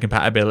broke band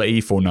compatibility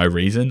for no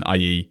reason,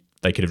 i.e.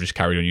 they could have just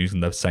carried on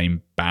using the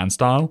same band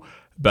style.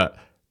 But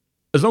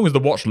as long as the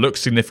watch looks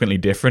significantly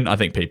different, I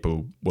think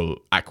people will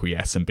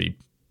acquiesce and be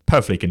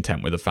perfectly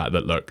content with the fact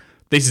that, look,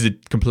 this is a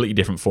completely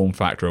different form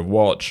factor of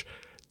watch,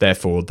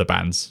 therefore the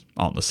bands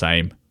aren't the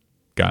same.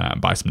 Go out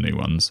and buy some new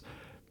ones.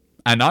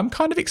 And I'm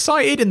kind of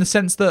excited in the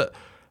sense that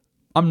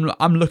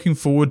I'm looking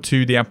forward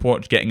to the Apple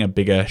Watch getting a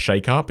bigger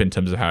shake-up in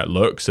terms of how it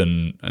looks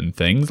and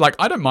things. Like,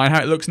 I don't mind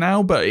how it looks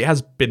now, but it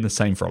has been the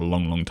same for a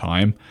long, long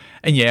time.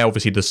 And yeah,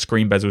 obviously the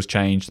screen bezel's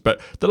changed,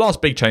 but the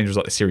last big change was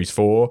like the Series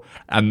 4,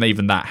 and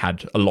even that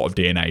had a lot of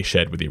DNA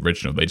shared with the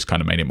original. They just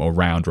kind of made it more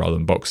round rather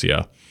than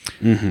boxier.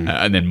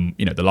 And then,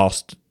 the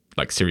last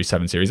like Series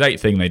 7, Series 8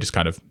 thing, they just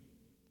kind of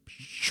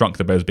shrunk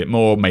the bezel a bit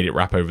more, made it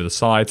wrap over the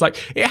sides.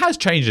 Like, it has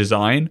changed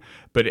design,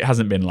 but it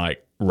hasn't been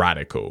like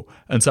radical.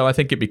 And so I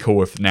think it'd be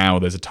cool if now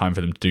there's a time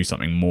for them to do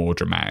something more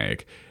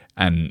dramatic,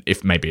 and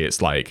if maybe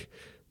it's like,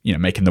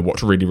 making the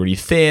watch really, really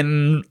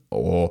thin,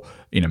 or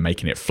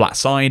making it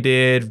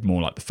flat-sided,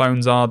 more like the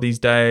phones are these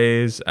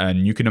days.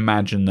 And you can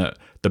imagine that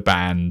the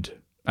band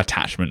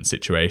attachment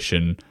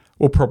situation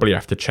will probably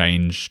have to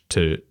change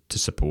to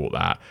support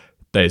that.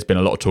 There's been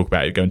a lot of talk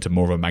about it going to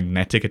more of a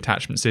magnetic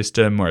attachment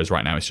system, whereas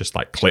right now it's just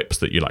like clips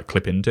that you like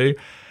clip into.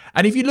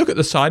 And if you look at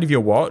the side of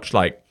your watch,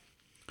 like,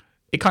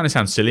 it kind of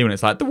sounds silly when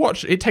it's like the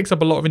watch, it takes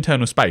up a lot of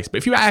internal space. But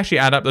if you actually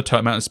add up the total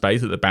amount of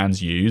space that the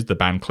bands use, the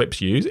band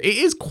clips use, it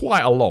is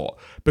quite a lot,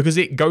 because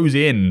it goes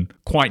in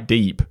quite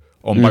deep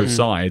on both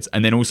sides.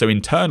 And then also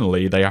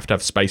internally, they have to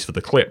have space for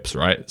the clips,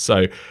 right?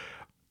 So,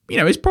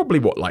 it's probably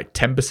like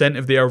 10%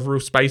 of the overall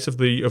space of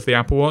the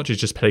Apple Watch is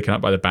just taken up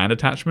by the band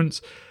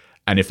attachments.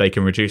 And if they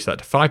can reduce that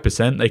to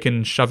 5%, they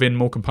can shove in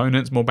more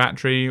components, more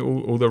battery,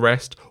 all the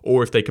rest.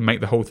 Or if they can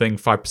make the whole thing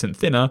 5%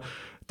 thinner,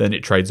 then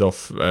it trades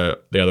off the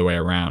other way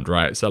around,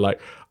 right? So,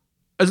 like,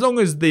 as long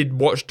as the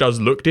watch does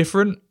look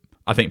different,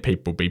 I think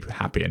people will be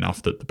happy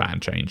enough that the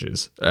band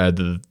changes,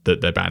 that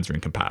their bands are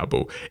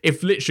incompatible.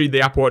 If literally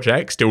the Apple Watch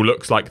X still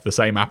looks like the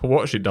same Apple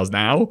Watch it does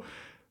now,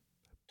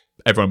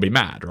 everyone will be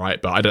mad, right?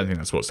 But I don't think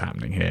that's what's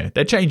happening here.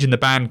 They're changing the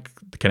band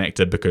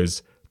connector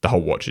because the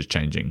whole watch is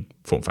changing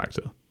form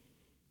factor,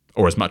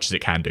 or as much as it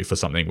can do for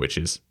something which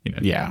is,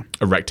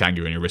 a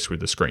rectangle in your wrist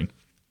with the screen.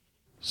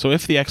 So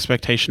if the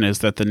expectation is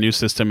that the new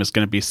system is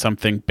going to be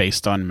something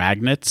based on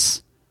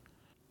magnets,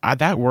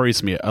 that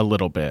worries me a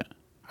little bit.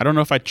 I don't know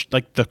if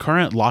like the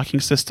current locking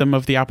system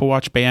of the Apple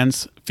Watch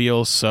bands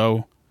feels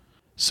so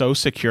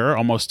secure,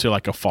 almost to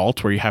like a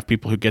fault, where you have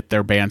people who get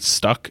their bands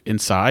stuck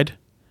inside.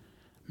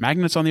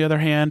 Magnets, on the other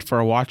hand, for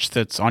a watch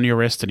that's on your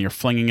wrist and you're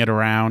flinging it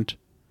around,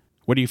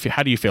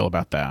 how do you feel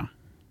about that?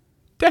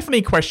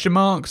 Definitely question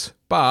marks,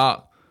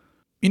 but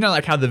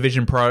like how the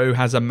Vision Pro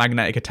has a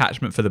magnetic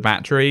attachment for the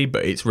battery,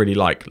 but it's really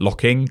like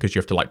locking because you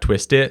have to like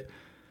twist it.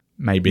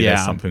 Maybe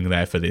there's something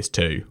there for this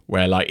too,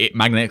 where like it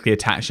magnetically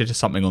attaches to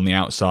something on the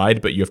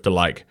outside, but you have to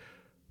like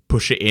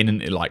push it in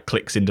and it like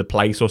clicks into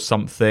place or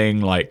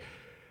something. Like,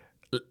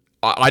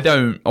 I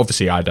don't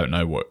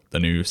know what the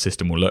new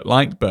system will look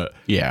like, but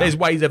there's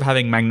ways of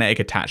having magnetic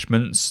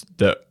attachments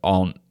that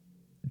aren't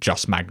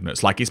just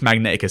magnets. Like, it's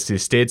magnetic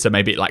assisted, so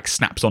maybe it like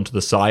snaps onto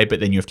the side, but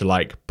then you have to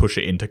like push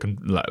it into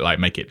like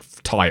make it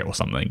tight or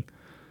something.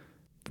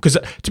 Because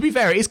to be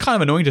fair, it's kind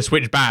of annoying to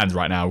switch bands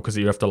right now, because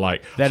you have to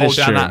like hold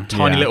down that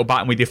tiny little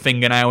button with your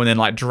fingernail and then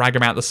like drag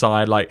them out the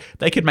side. Like,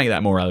 they could make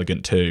that more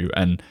elegant too.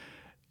 And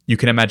you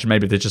can imagine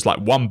maybe there's just like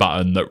one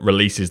button that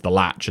releases the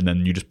latch and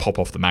then you just pop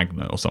off the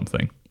magnet or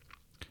something.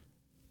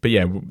 But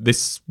yeah,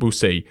 we'll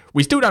see.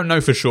 We still don't know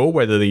for sure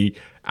whether the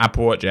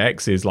Apple Watch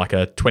X is like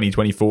a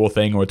 2024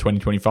 thing or a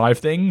 2025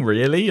 thing,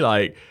 really.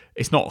 Like,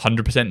 it's not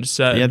 100%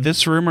 certain. Yeah,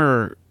 this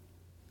rumor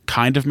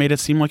kind of made it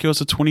seem like it was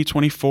a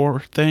 2024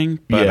 thing,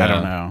 but I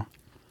don't know.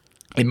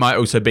 It might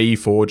also be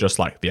for just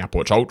like the Apple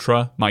Watch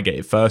Ultra, might get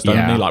it first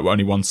only, like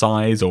only one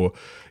size, or,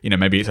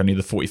 maybe it's only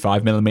the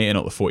 45mm,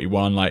 not the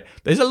 41. Like,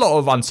 there's a lot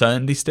of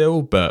uncertainty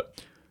still,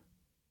 but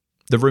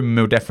the rumor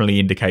mill definitely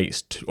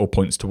indicates or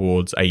points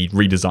towards a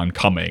redesign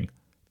coming,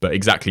 but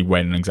exactly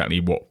when and exactly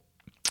what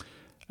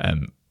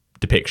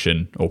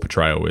depiction or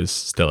portrayal is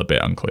still a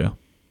bit unclear.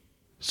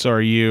 So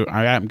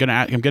I'm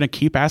gonna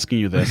keep asking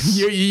you this.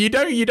 you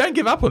don't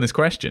give up on this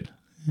question.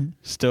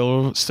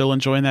 Still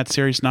enjoying that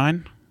Series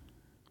 9?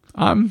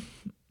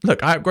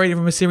 Look, I upgraded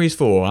from a Series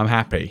 4. I'm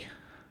happy.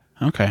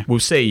 Okay. We'll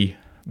see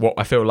what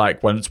I feel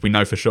like once we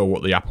know for sure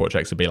what the Apple Watch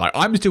X will be like.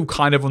 I'm still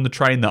kind of on the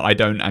train that I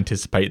don't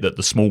anticipate that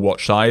the small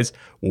watch size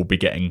will be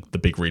getting the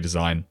big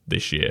redesign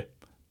this year.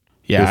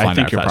 Yeah, I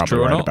think you're probably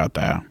right about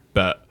that.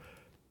 But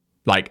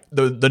like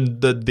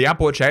the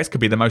Apple Watch X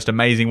could be the most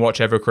amazing watch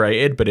ever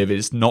created, but if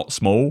it's not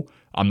small,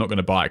 I'm not going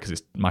to buy it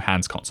because my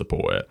hands can't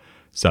support it.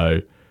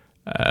 So,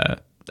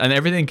 and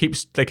everything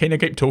they kind of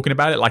keep talking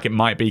about it like it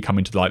might be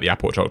coming to like the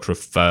Apple Watch Ultra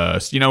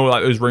first.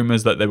 Like those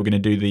rumors that they were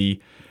going to do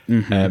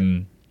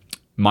the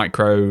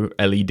micro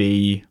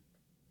LED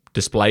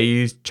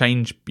displays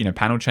change,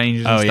 panel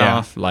changes and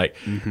stuff. Yeah. Like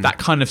that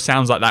kind of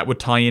sounds like that would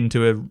tie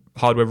into a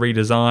hardware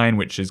redesign,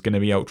 which is going to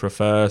be Ultra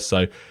first.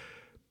 So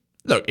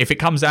look, if it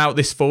comes out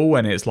this fall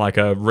and it's like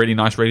a really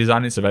nice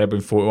redesign, it's available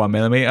in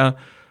 41mm,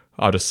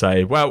 I'll just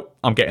say, well,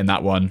 I'm getting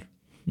that one.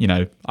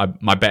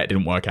 My bet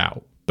didn't work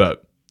out,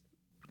 but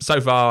so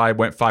far I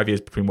went 5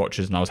 years between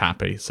watches and I was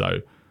happy.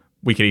 So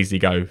we could easily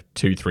go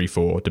 2, 3,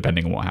 4,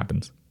 depending on what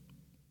happens.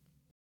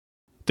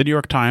 The New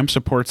York Times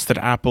reports that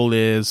Apple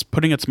is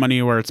putting its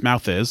money where its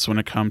mouth is when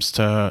it comes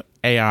to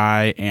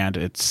AI and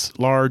its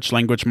large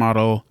language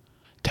model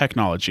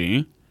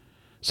technology.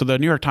 So the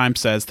New York Times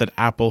says that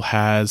Apple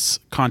has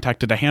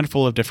contacted a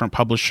handful of different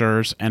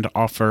publishers and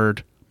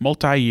offered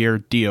multi-year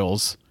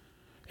deals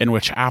in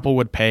which Apple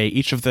would pay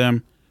each of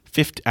them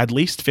at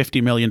least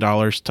 $50 million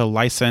to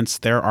license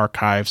their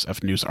archives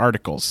of news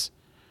articles.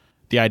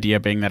 The idea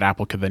being that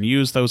Apple could then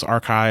use those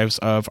archives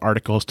of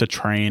articles to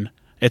train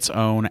its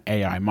own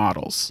AI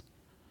models.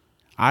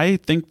 I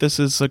think this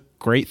is a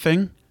great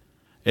thing.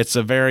 It's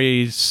a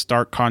very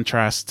stark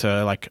contrast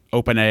to like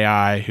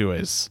OpenAI, who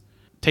is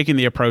taking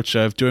the approach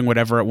of doing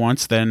whatever it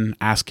wants, then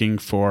asking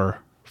for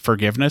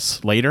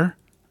forgiveness later.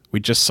 We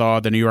just saw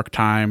the New York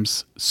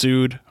Times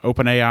sued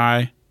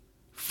OpenAI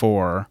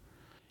for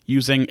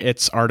using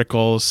its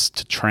articles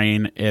to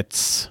train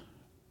its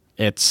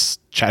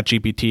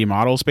ChatGPT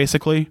models,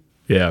 basically.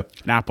 Yeah.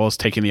 And Apple's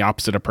taking the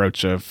opposite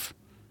approach of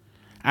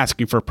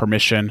asking for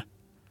permission,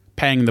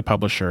 paying the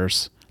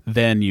publishers,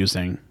 then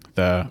using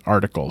the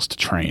articles to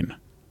train.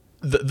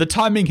 The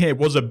timing here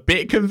was a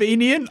bit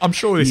convenient. I'm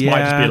sure this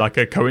might just be like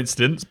a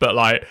coincidence, but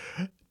like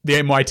the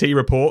MIT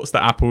reports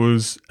that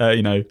Apple's,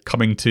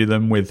 coming to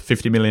them with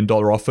 $50 million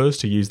offers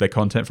to use their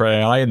content for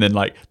AI, and then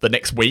like the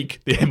next week,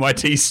 the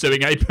MIT's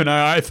suing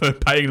OpenAI for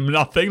paying them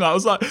nothing. That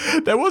was like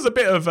there was a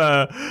bit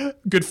of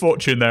good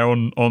fortune there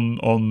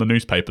on the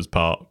newspaper's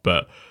part,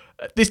 but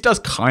this does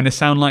kind of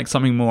sound like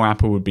something more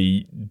Apple would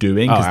be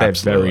doing because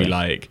they're very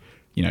like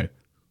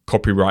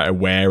copyright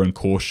aware and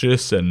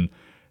cautious, and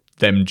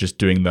them just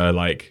doing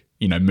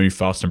the move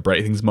fast and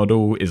break things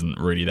model isn't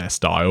really their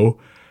style.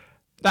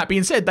 That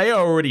being said, they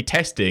are already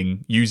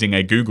testing using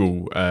a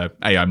Google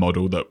AI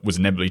model that was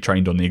inevitably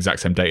trained on the exact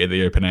same data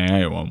the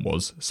OpenAI one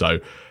was. So,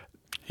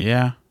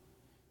 yeah.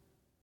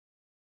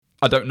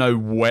 I don't know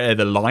where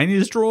the line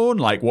is drawn,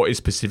 like what is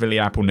specifically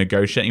Apple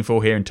negotiating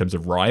for here in terms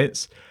of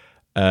rights.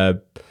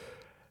 But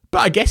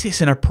I guess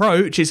it's an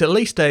approach. It's at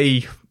least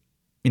a,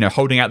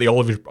 holding out the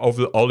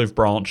olive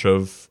branch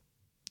of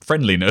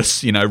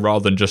friendliness,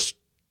 rather than just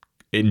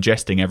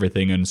ingesting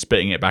everything and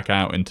spitting it back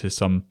out into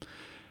some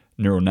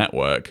neural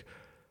network.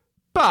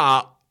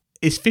 But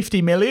is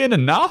 50 million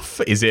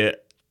enough? Is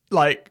it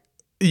like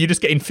you're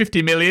just getting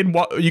 50 million?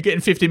 What you're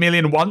getting 50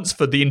 million once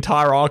for the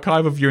entire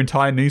archive of your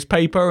entire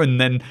newspaper, and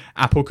then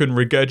Apple can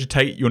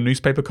regurgitate your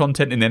newspaper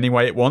content in any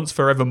way it wants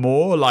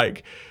forevermore?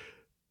 Like,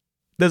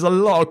 there's a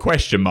lot of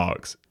question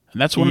marks. And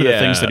that's one of the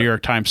things the New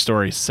York Times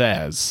story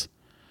says.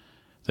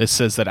 It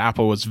says that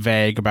Apple was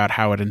vague about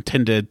how it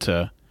intended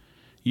to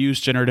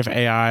use generative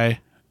AI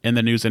in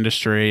the news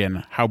industry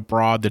and how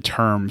broad the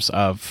terms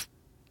of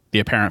the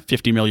apparent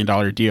 $50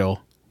 million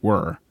deal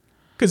were.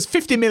 Because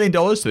 $50 million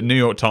to the New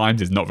York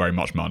Times is not very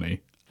much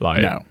money.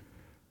 Like, no.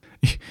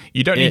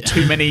 You don't need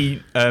too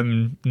many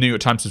New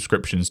York Times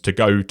subscriptions to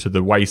go to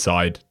the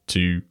wayside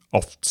to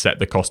offset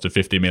the cost of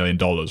 $50 million,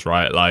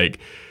 right? Like,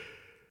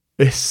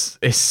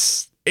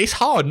 it's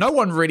hard. No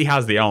one really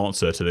has the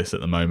answer to this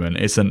at the moment.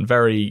 It's a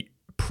very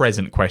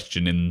present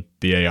question in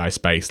the AI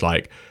space.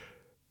 Like,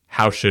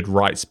 how should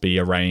rights be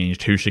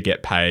arranged? Who should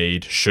get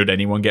paid? Should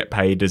anyone get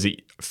paid? Is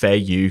it fair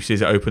use?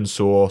 Is it open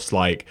source?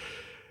 Like,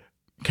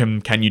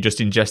 can you just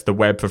ingest the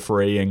web for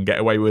free and get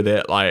away with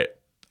it? Like,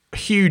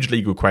 huge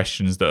legal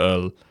questions that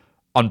are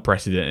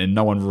unprecedented and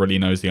no one really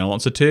knows the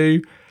answer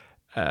to.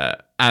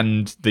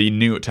 And the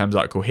New York Times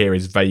article here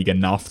is vague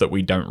enough that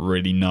we don't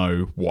really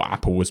know what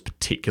Apple was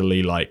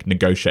particularly like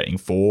negotiating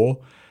for.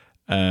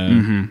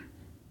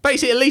 But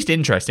it's at least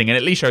interesting, and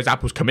at least shows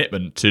Apple's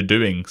commitment to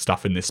doing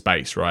stuff in this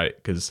space, right?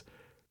 Because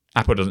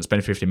Apple doesn't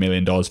spend $50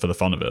 million for the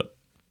fun of it.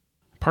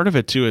 Part of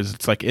it, too, is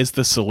it's like, is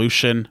the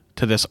solution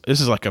to this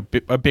is like a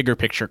bigger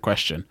picture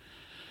question.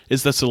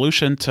 Is the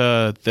solution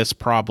to this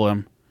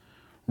problem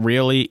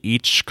really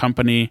each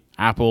company,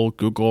 Apple,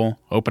 Google,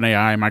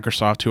 OpenAI,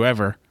 Microsoft,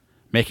 whoever,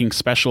 making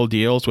special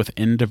deals with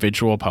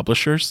individual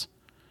publishers?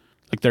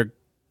 Like, they're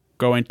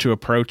going to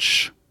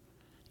approach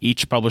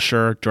each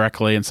publisher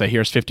directly and say,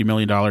 here's $50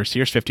 million,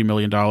 here's $50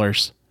 million.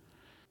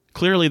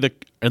 Clearly,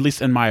 at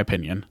least in my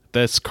opinion,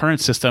 this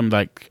current system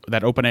like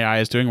that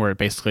OpenAI is doing, where it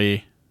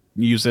basically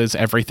uses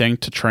everything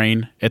to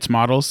train its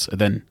models, and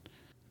then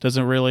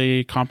doesn't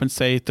really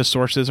compensate the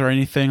sources or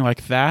anything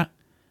like that.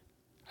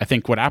 I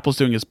think what Apple's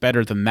doing is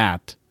better than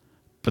that,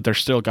 but there's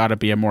still got to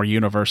be a more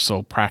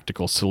universal,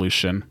 practical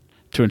solution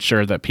to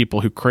ensure that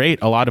people who create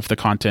a lot of the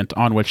content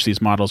on which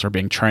these models are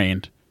being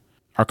trained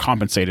are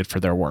compensated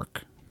for their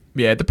work.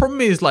 Yeah, the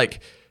problem is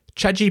like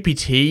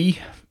ChatGPT,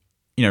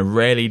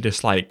 rarely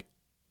just like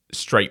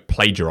straight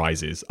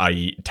plagiarizes,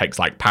 i.e. takes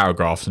like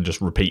paragraphs and just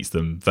repeats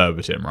them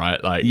verbatim,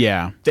 right? Like,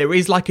 yeah, there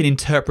is like an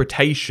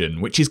interpretation,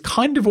 which is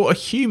kind of what a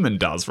human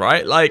does,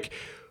 right? Like,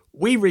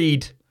 we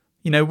read,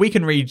 we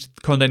can read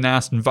Condé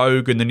Nast and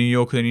Vogue and the New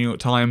Yorker and the New York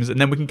Times,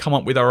 and then we can come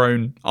up with our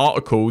own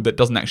article that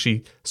doesn't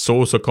actually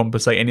source or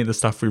compensate any of the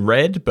stuff we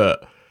read,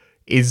 but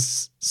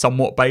is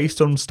somewhat based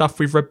on stuff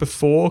we've read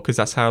before, because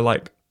that's how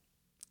like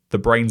the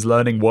brain's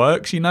learning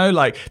works,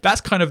 like that's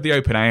kind of the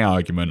OpenAI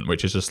argument,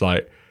 which is just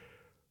like,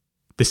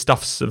 this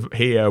stuff's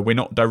here, we're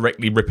not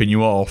directly ripping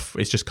you off,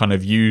 it's just kind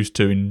of used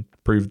to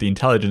improve the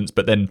intelligence,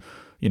 but then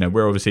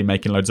we're obviously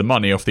making loads of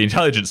money off the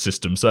intelligence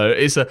system. So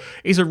it's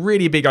a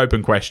really big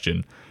open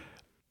question.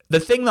 The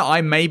thing that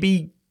I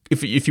maybe,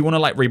 if you want to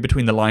like read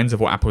between the lines of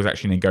what Apple is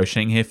actually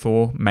negotiating here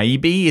for,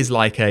 maybe is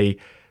like a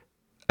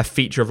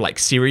feature of like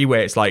Siri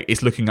where it's like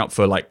it's looking up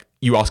for like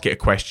you ask it a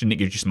question, it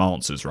gives you some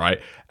answers,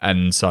 right?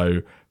 And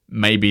so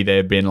maybe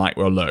they've been like,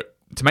 well, look,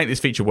 to make this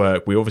feature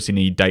work, we obviously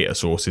need data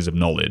sources of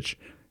knowledge.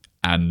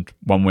 And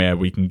one where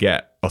we can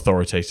get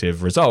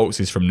authoritative results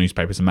is from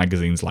newspapers and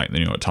magazines like the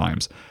New York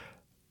Times,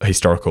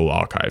 historical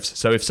archives.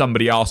 So if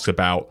somebody asks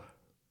about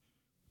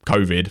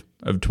COVID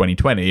of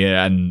 2020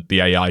 and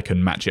the AI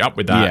can match it up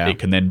with that, it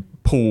can then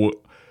pull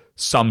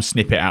some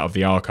snippet out of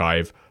the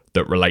archive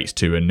that relates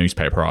to a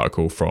newspaper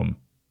article from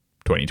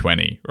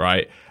 2020,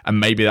 right? And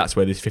maybe that's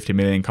where this 50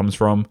 million comes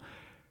from.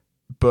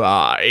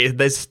 But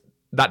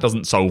that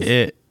doesn't solve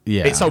it.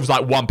 Yeah. It solves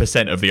like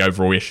 1% of the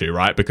overall issue,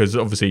 right? Because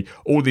obviously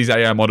all these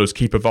AI models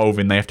keep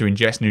evolving. They have to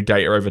ingest new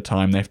data over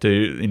time. They have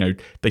to,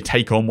 they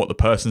take on what the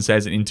person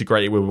says and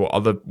integrate it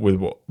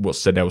with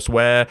what's said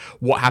elsewhere.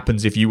 What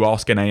happens if you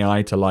ask an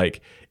AI to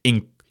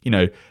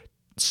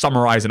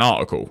summarize an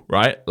article,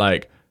 right?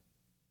 Like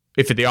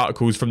if the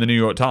article is from the New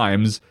York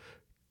Times,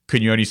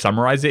 can you only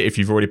summarize it if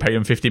you've already paid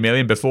them 50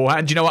 million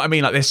beforehand? Do you know what I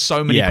mean? Like there's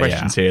so many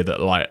questions here that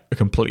like are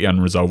completely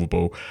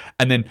unresolvable.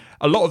 And then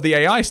a lot of the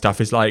AI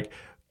stuff is like,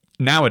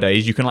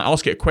 nowadays you can like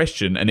ask it a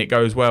question and it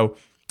goes, well,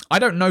 I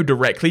don't know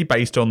directly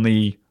based on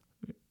the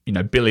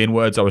billion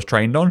words I was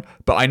trained on,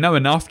 but I know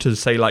enough to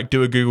say like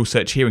do a Google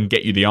search here and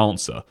get you the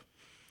answer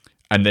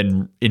and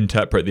then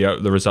interpret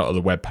the result of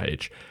the web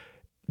page.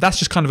 That's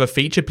just kind of a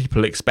feature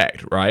people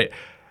expect, right?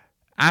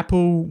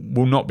 Apple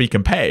will not be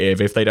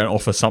competitive if they don't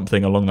offer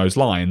something along those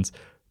lines,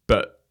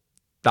 but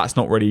that's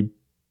not really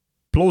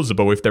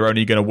plausible if they're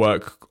only going to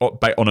work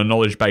on a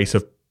knowledge base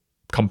of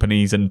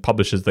companies and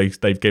publishers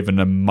they've given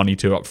them money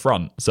to up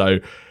front. So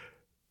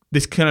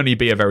this can only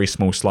be a very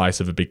small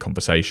slice of a big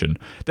conversation.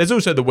 There's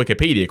also the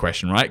Wikipedia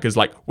question, right? Because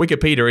like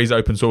Wikipedia is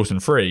open source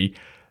and free,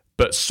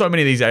 but so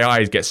many of these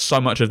AIs get so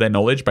much of their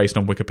knowledge based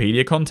on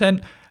Wikipedia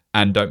content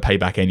and don't pay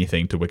back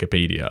anything to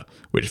Wikipedia,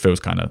 which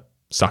feels kind of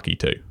sucky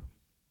too.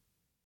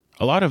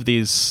 A lot of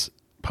these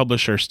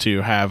publishers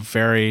too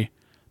they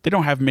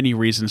don't have many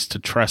reasons to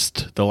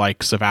trust the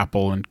likes of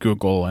Apple and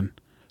Google and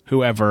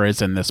whoever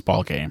is in this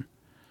ballgame.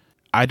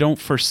 I don't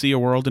foresee a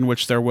world in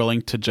which they're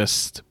willing to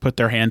just put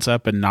their hands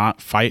up and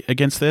not fight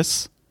against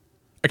this.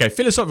 Okay,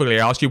 philosophically,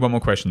 I'll ask you one more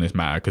question on this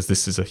matter, because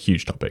this is a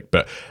huge topic.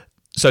 But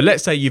so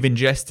let's say you've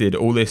ingested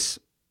all this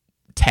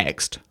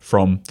text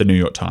from the New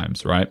York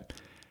Times, right?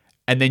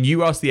 And then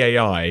you ask the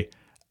AI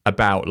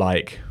about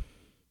like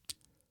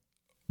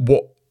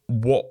what's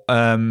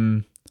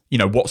on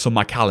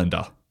my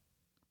calendar.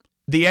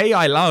 The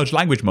AI large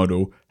language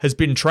model has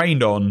been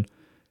trained on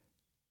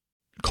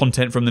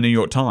content from the New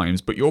York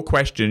Times, but your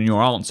question and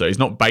your answer is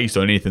not based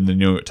on anything the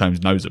New York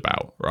Times knows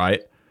about,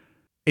 right?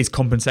 Is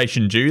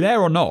compensation due there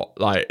or not?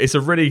 Like, it's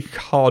a really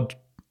hard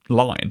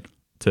line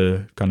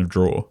to kind of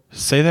draw.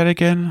 Say that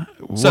again?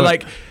 So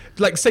like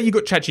say you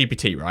got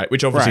ChatGPT, right?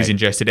 Which obviously has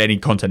ingested any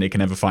content it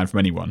can ever find from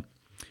anyone.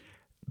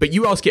 But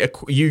you ask it,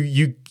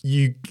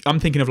 I'm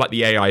thinking of like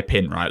the AI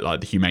pin, right?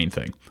 Like the humane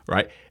thing,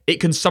 right? It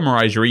can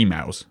summarize your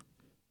emails.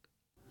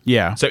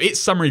 Yeah. So its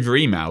summary of your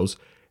emails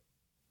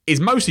is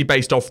mostly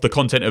based off the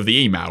content of the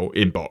email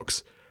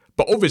inbox.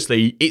 But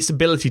obviously, its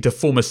ability to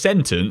form a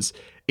sentence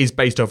is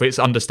based off its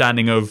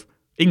understanding of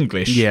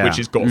English, which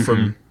it's got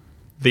from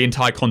the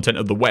entire content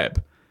of the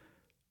web.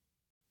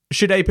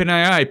 Should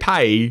OpenAI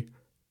pay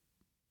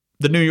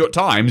the New York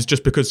Times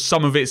just because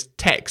some of its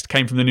text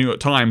came from the New York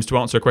Times to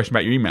answer a question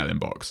about your email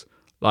inbox?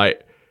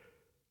 Like,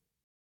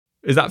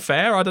 is that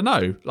fair? I don't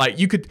know. Like,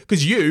 you could,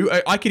 because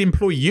I could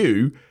employ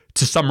you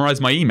to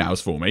summarize my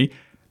emails for me.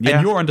 Yeah,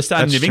 and your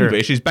understanding of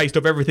English is based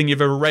off everything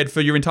you've ever read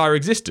for your entire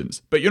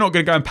existence. But you're not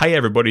going to go and pay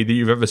everybody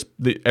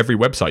that every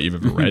website you've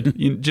ever read. Do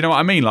you know what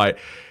I mean? Like,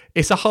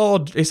 it's a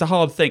hard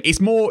thing. It's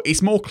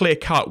more clear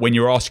cut when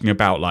you're asking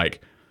about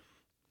like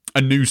a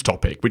news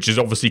topic, which is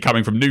obviously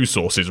coming from news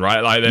sources,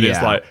 right? Like then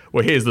it's like,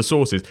 well, here's the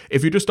sources.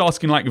 If you're just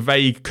asking like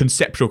vague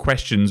conceptual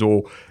questions,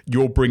 or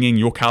you're bringing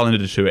your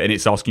calendar to it and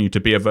it's asking you to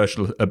be a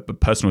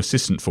personal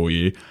assistant for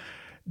you,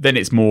 then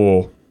it's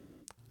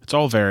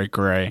all very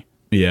gray.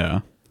 Yeah.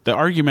 The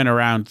argument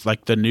around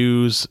like the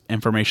news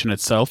information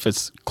itself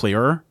is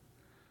clearer,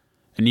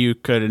 and you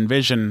could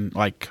envision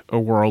like a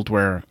world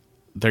where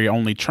they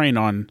only train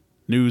on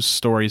news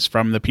stories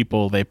from the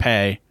people they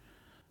pay.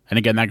 And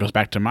again, that goes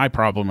back to my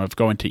problem of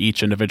going to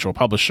each individual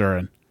publisher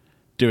and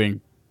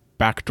doing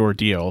backdoor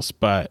deals.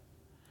 But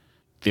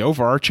the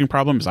overarching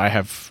problem is I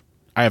have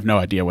no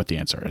idea what the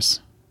answer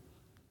is.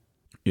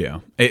 Yeah.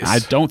 I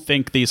don't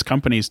think these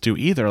companies do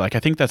either. Like, I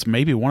think that's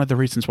maybe one of the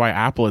reasons why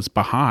Apple is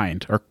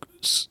behind, or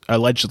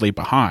allegedly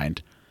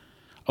behind.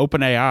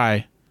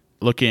 OpenAI,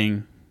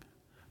 looking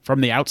from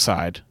the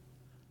outside,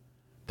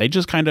 they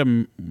just kind of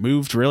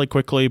moved really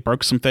quickly,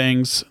 broke some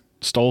things,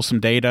 stole some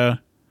data.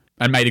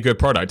 And made a good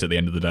product at the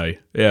end of the day.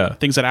 Yeah.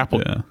 Things that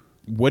Apple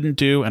wouldn't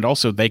do, and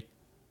also they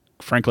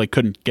frankly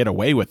couldn't get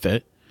away with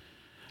it.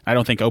 I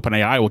don't think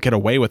OpenAI will get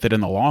away with it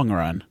in the long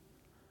run.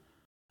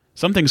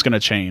 Something's going to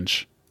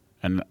change.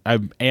 And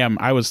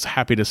I was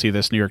happy to see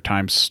this New York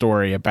Times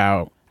story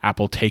about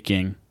Apple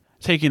taking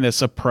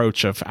this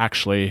approach of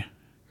actually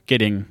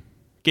getting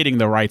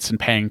the rights and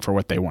paying for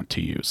what they want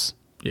to use.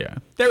 Yeah.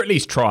 They're at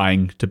least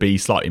trying to be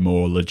slightly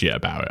more legit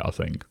about it, I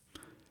think.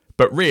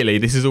 But really,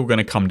 this is all going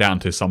to come down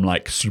to some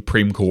like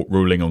Supreme Court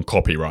ruling on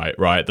copyright,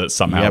 right? That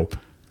somehow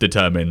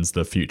determines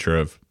the future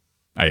of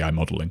AI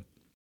modeling.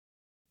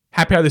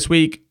 Happy Hour this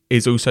week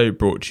is also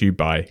brought to you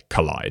by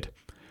Collide.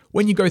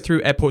 When you go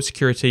through airport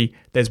security,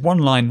 there's one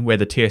line where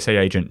the TSA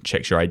agent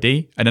checks your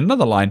ID and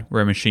another line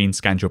where a machine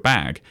scans your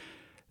bag.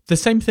 The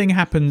same thing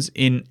happens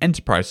in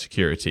enterprise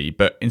security,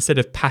 but instead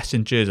of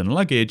passengers and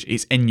luggage,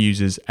 it's end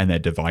users and their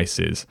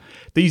devices.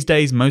 These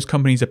days, most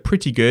companies are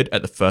pretty good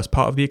at the first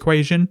part of the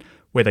equation,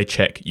 where they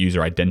check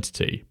user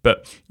identity.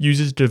 But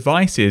users'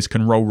 devices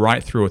can roll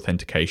right through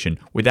authentication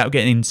without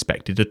getting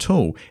inspected at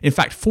all. In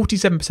fact,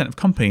 47% of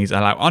companies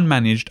allow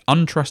unmanaged,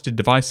 untrusted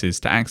devices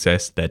to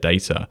access their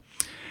data.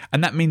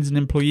 And that means an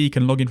employee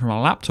can log in from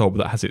a laptop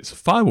that has its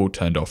firewall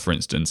turned off, for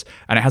instance,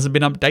 and it hasn't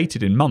been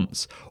updated in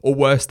months. Or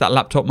worse, that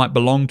laptop might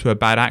belong to a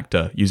bad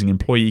actor using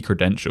employee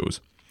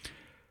credentials.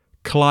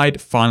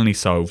 Collide finally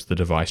solves the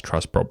device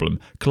trust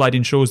problem. Collide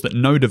ensures that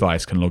no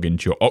device can log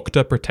into your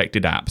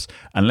Okta-protected apps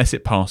unless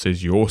it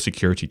passes your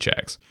security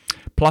checks.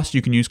 Plus,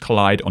 you can use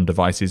Collide on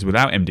devices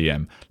without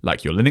MDM,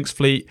 like your Linux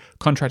fleet,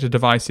 contracted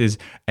devices,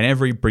 and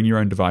every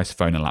bring-your-own-device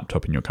phone and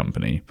laptop in your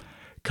company.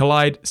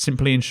 Collide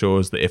simply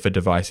ensures that if a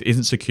device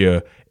isn't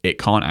secure, it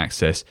can't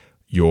access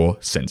your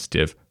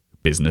sensitive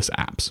business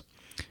apps.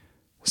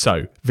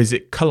 So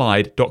visit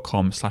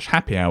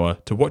collide.com/happy hour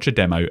to watch a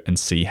demo and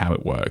see how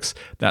it works.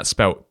 That's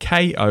spelled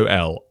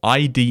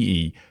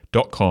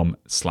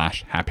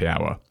KOLIDE.com/happy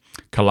hour.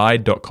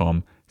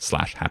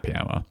 Collide.com/happy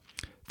hour.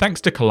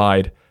 Thanks to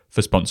Collide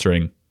for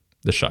sponsoring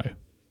the show.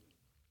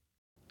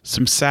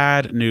 Some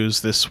sad news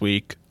this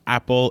week.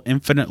 Apple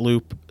Infinite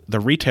Loop, the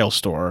retail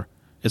store,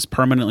 is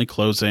permanently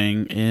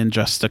closing in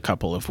just a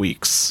couple of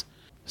weeks.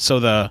 So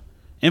the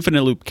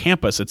Infinite Loop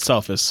campus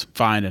itself is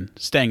fine and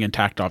staying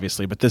intact,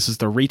 obviously, but this is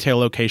the retail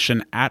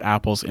location at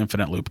Apple's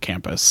Infinite Loop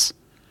campus.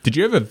 Did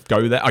you ever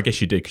go there? I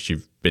guess you did because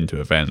you've been to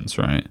events,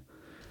 right?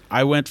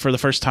 I went for the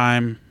first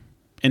time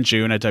in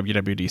June at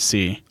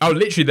WWDC. Oh,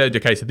 literally,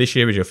 okay, so this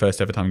year was your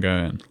first ever time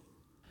going?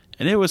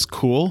 And it was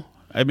cool.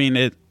 I mean,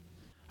 I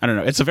don't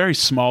know, it's a very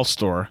small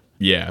store.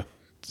 Yeah.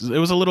 It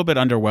was a little bit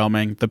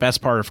underwhelming. The best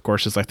part, of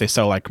course, is like they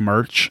sell like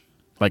merch,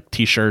 like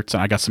t-shirts.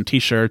 And I got some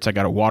t-shirts. I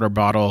got a water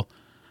bottle,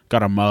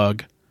 got a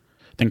mug. I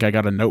think I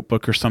got a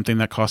notebook or something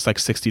that cost like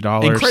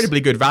 $60. Incredibly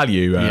good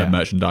value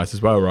merchandise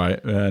as well,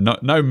 right?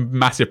 No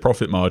massive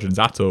profit margins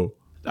at all.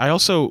 It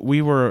was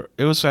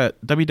at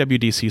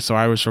WWDC, so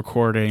I was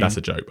recording. That's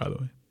a joke, by the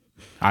way.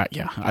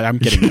 I'm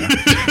getting there.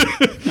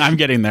 I'm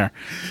getting there.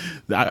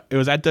 It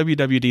was at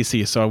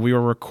WWDC, so we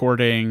were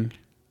recording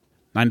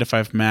 9 to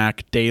 5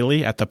 Mac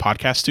daily at the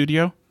podcast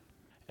studio,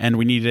 and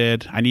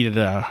I needed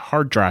a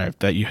hard drive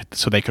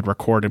so they could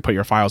record and put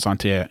your files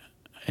onto it,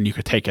 and you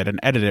could take it and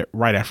edit it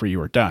right after you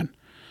were done.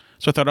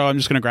 So I thought, I'm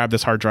just going to grab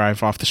this hard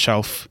drive off the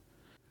shelf.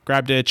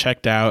 Grabbed it,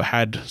 checked out,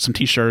 had some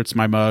t-shirts,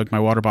 my mug, my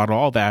water bottle,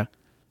 all that.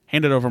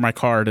 Handed over my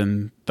card,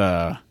 and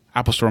the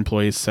Apple Store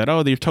employees said,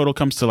 your total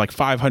comes to like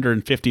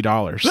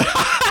 $550.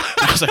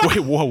 I was like, wait,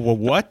 whoa,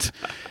 what?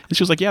 And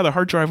she was like, yeah, the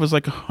hard drive was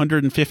like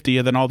 $150,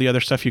 and then all the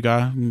other stuff you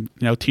got,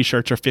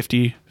 t-shirts are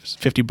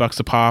 $50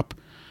 a pop.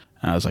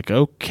 And I was like,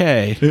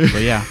 okay.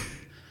 But yeah,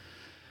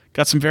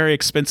 got some very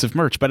expensive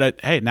merch.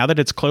 But hey, now that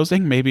it's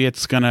closing, maybe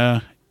it's going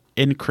to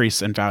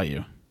increase in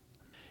value.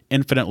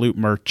 Infinite Loop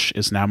merch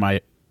is now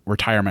my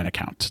retirement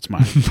account. It's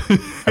my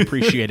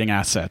appreciating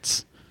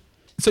assets.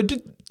 So do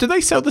they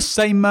sell the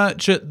same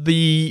merch at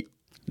the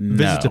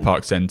Visitor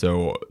Park Center,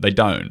 or they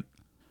don't?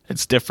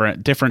 It's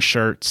different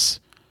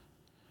shirts.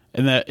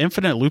 And the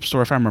Infinite Loop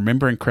store, if I'm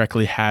remembering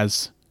correctly,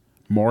 has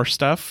more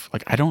stuff.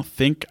 Like, I don't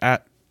think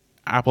at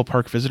Apple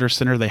Park Visitor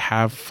Center they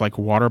have like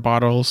water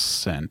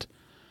bottles and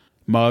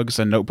mugs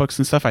and notebooks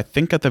and stuff. I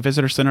think at the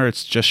Visitor Center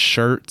it's just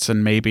shirts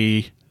and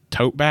maybe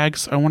tote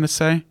bags, I want to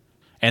say.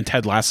 And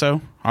Ted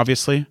Lasso,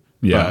 obviously.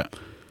 Yeah.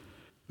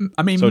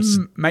 I mean,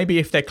 maybe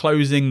if they're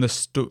closing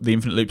the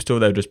Infinite Loop store,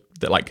 the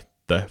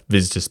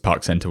Visitors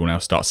Park Center will now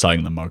start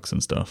selling the mugs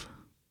and stuff.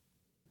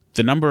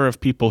 The number of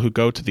people who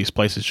go to these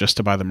places just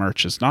to buy the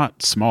merch is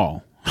not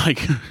small.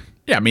 Like,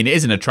 yeah, I mean, it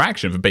is an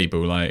attraction for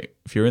people. Like,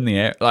 if you're in the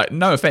air, like,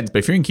 no offense, but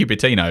if you're in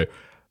Cupertino,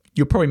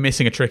 you're probably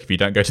missing a trick if you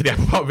don't go to the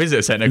Apple Park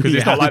Visitor Center, because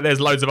it's not like there's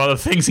loads of other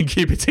things in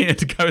Cupertino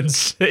to go and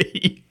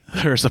see.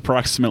 There's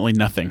approximately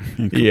nothing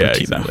in Cupertino. Yeah,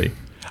 exactly.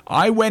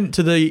 I went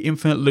to the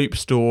Infinite Loop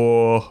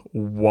store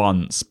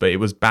once, but it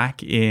was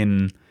back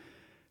in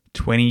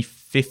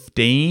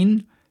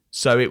 2015.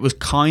 So it was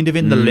kind of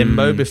in the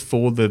limbo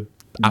before the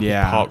Apple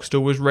Park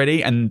store was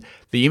ready. And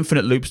the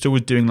Infinite Loop store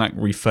was doing like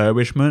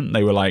refurbishment.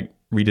 They were like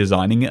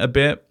redesigning it a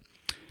bit.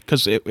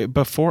 Because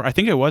before, I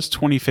think it was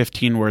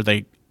 2015 where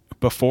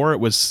before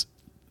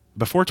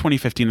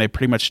 2015, they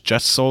pretty much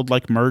just sold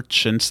like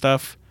merch and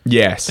stuff.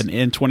 Yes. And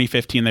in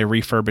 2015, they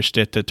refurbished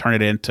it to turn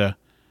it into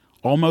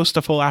almost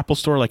a full Apple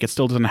store. Like, it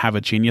still doesn't have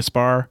a Genius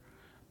Bar,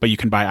 but you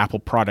can buy Apple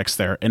products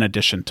there in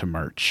addition to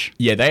merch.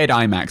 Yeah, they had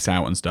iMacs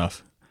out and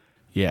stuff.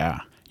 Yeah.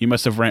 You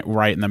must have went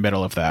right in the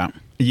middle of that.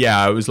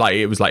 Yeah, it was like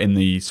in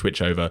the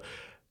switchover.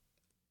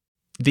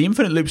 The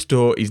Infinite Loop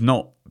store is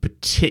not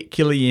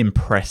particularly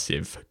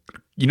impressive.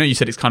 You know, you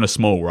said it's kind of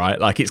small, right?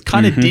 Like, it's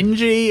kind of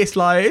dingy. It's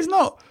like, it's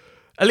not,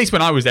 at least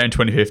when I was there in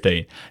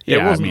 2015,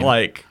 it wasn't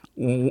like,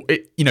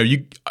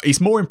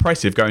 it's more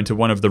impressive going to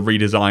one of the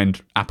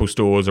redesigned Apple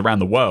stores around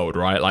the world,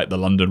 right? Like the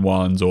London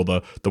ones, or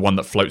the one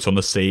that floats on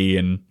the sea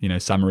in,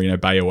 San Marino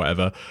Bay or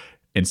whatever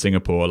in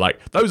Singapore.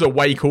 Like, those are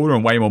way cooler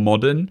and way more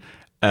modern.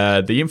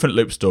 The Infinite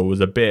Loop store was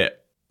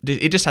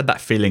it just had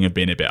that feeling of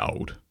being a bit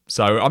old.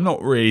 So I'm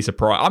not really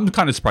surprised. I'm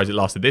kind of surprised it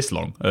lasted this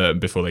long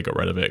before they got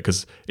rid of it,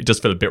 because it does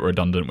feel a bit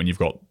redundant when you've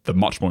got the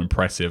much more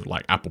impressive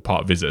like Apple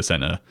Park Visitor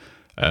Center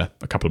a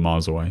couple of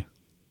miles away.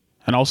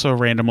 And also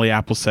randomly,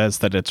 Apple says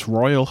that its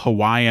Royal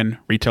Hawaiian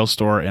retail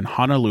store in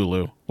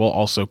Honolulu will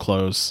also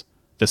close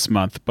this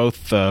month.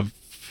 Both the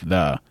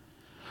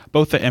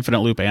Infinite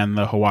Loop and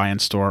the Hawaiian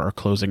store are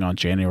closing on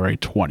January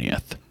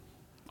 20th.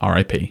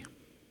 R.I.P.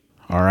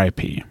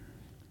 R.I.P.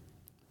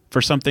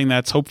 For something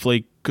that's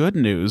hopefully good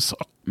news,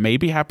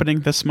 maybe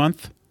happening this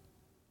month,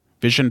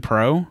 Vision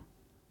Pro,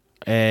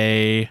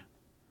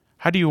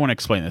 how do you want to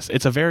explain this?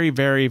 It's a very,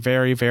 very,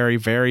 very, very,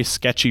 very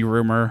sketchy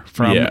rumor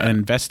from an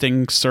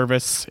investing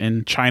service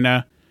in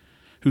China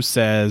who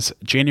says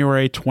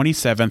January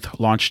 27th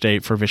launch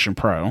date for Vision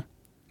Pro.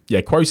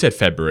 Yeah, Kuo said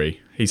February.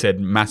 He said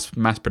mass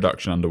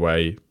production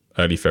underway,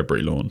 early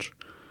February launch.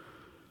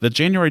 The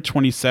January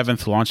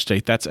 27th launch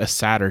date, that's a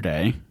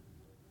Saturday,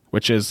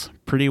 which is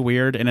pretty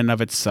weird in and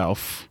of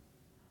itself.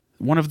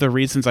 One of the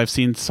reasons I've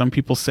seen some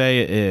people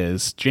say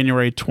is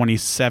January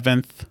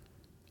 27th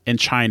in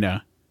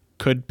China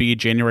could be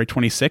January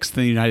 26th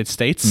in the United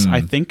States, I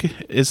think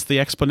is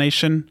the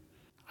explanation.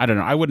 I don't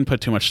know. I wouldn't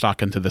put too much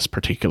stock into this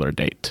particular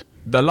date.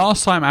 The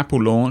last time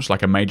Apple launched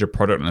like a major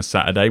product on a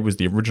Saturday was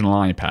the original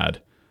iPad,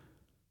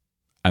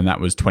 and that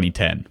was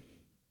 2010.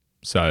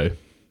 So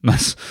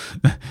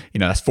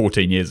that's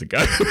 14 years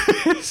ago.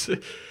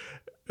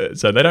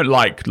 So they don't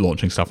like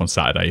launching stuff on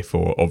Saturday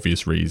for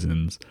obvious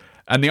reasons.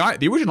 And the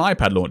original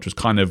iPad launch was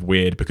kind of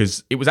weird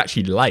because it was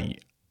actually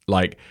late.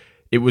 Like,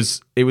 it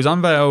was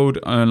unveiled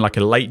on like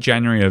a late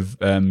January of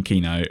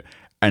keynote,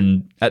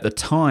 and at the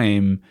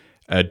time,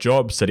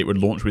 Jobs said it would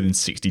launch within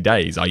 60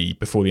 days, i.e.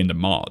 before the end of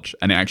March,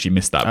 and it actually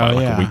missed that by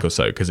a week or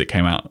so because it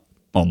came out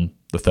on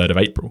the 3rd of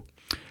April,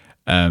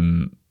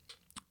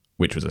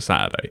 which was a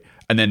Saturday.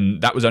 And then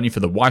that was only for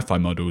the Wi-Fi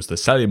models. The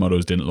cellular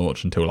models didn't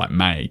launch until like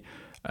May.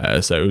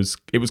 So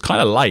it was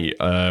kind of late,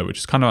 which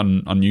is kind of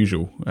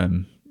unusual.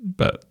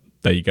 But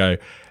there you go.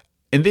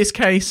 In this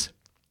case,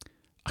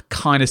 I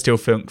kind of still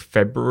think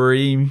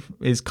February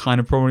is kind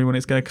of probably when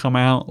it's going to come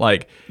out.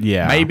 Like,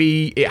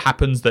 maybe it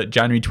happens that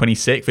January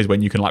 26th is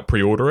when you can like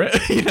pre-order it,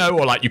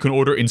 or like you can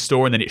order it in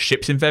store and then it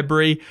ships in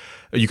February.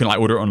 Or you can like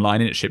order it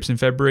online and it ships in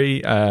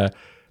February. It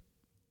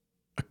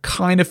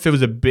kind of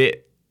feels a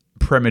bit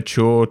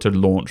premature to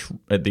launch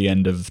at the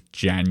end of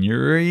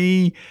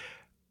January.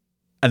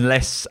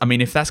 Unless,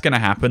 if that's going to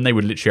happen, they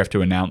would literally have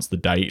to announce the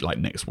date like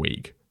next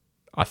week,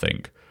 I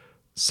think.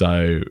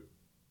 So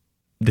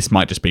this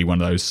might just be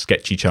one of those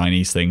sketchy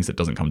Chinese things that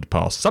doesn't come to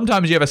pass.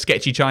 Sometimes you have a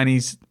sketchy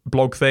Chinese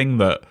blog thing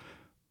that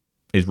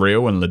is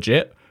real and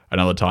legit, and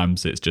other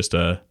times it's just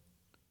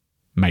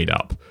made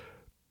up.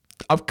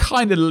 I've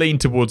kind of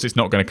leaned towards it's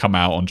not going to come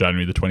out on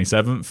January the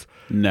 27th.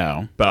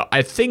 No. But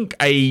I think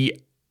a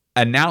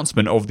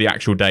announcement of the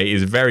actual date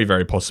is very,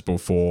 very possible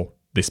for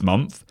this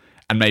month,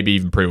 and maybe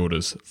even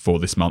pre-orders for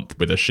this month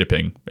with a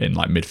shipping in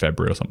like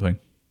mid-February or something.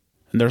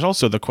 And there's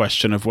also the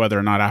question of whether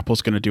or not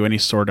Apple's going to do any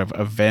sort of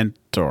event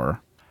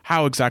or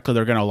how exactly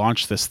they're going to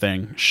launch this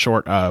thing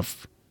short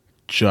of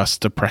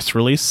just a press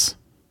release.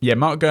 Yeah,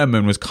 Mark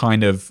Gurman was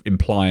kind of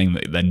implying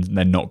that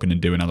they're not going to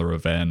do another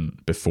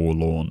event before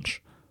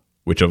launch,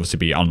 which obviously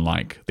be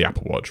unlike the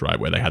Apple Watch, right,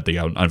 where they had the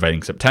unveiling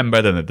in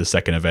September, then they had the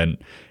second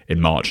event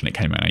in March, and it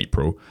came out in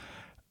April.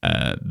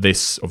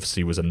 This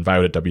obviously was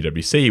unveiled at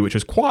WWDC, which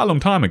was quite a long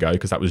time ago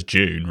because that was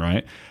June,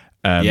 right?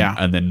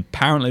 And then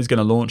apparently it's going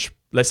to launch,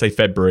 let's say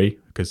February,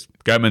 because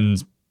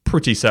Gurman's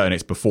pretty certain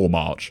it's before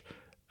March,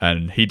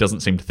 and he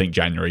doesn't seem to think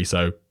January,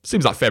 so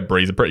seems like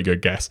February is a pretty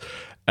good guess.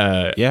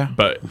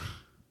 But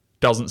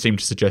doesn't seem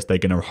to suggest they're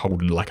going to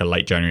hold like a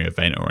late January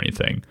event or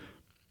anything.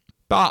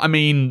 But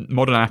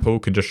modern Apple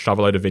can just shove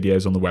a load of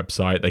videos on the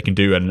website. They can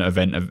do an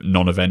event, a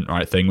non-event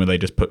right thing where they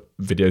just put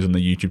videos on the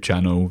YouTube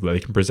channel where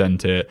they can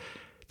present it.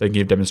 They can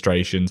give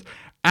demonstrations.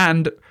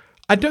 And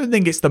I don't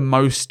think it's the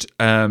most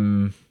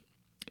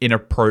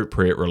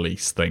inappropriate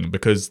release thing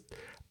because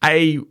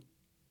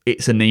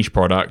it's a niche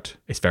product.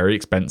 It's very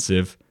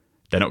expensive.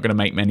 They're not going to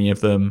make many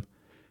of them.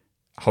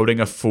 Holding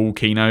a full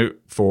keynote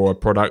for a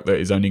product that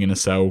is only going to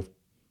sell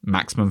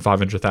maximum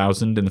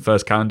 500,000 in the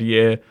first calendar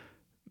year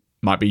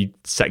might be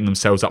setting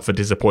themselves up for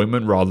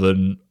disappointment rather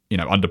than,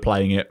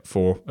 underplaying it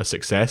for a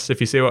success, if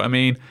you see what I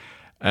mean.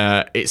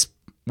 It's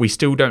we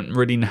still don't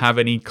really have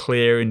any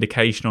clear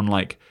indication on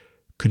like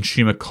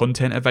consumer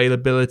content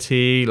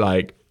availability,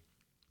 like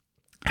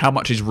how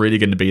much is really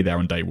going to be there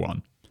on day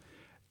one.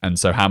 And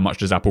so how much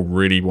does Apple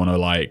really want to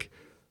like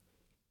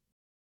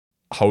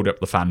hold up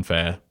the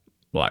fanfare?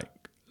 Like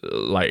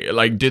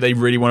do they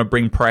really want to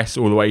bring press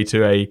all the way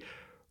to a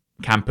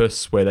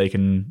campus where they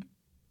can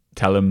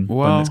tell them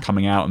when it's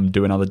coming out and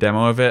do another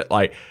demo of it?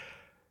 Like,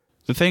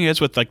 the thing is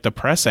with like the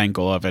press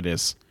angle of it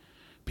is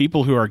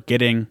people who are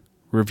getting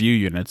review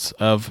units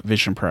of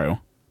Vision Pro,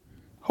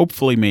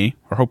 hopefully me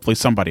or hopefully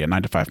somebody at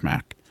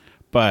 9to5Mac,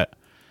 but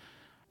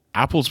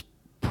Apple's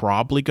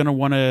probably going to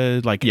want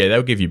to like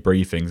they'll give you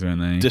briefings when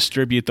they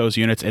distribute those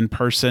units in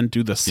person,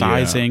 do the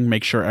sizing,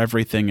 make sure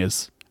everything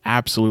is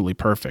absolutely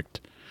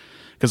perfect,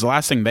 because the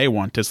last thing they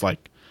want is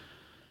like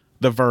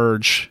The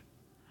Verge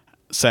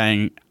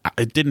saying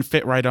it didn't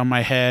fit right on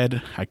my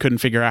head, I couldn't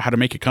figure out how to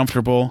make it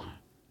comfortable,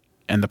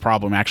 and the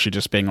problem actually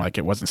just being like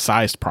it wasn't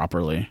sized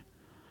properly.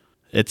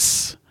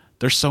 There's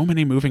so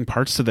many moving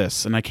parts to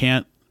this, and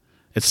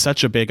it's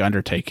such a big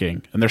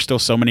undertaking, and there's still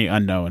so many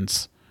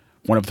unknowns.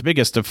 One of the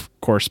biggest, of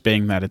course,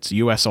 being that it's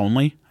US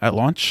only at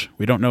launch.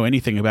 We don't know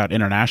anything about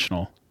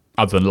international.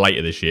 Other than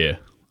later this year.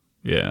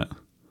 Yeah.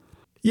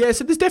 Yeah,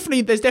 so there's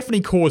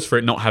definitely cause for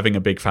it not having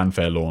a big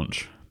fanfare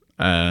launch.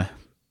 I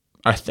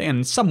think,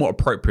 and somewhat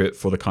appropriate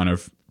for the kind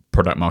of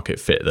product market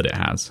fit that it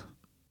has.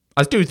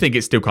 I do think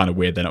it's still kind of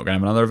weird they're not going to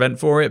have another event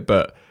for it,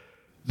 but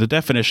the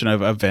definition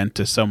of event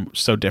is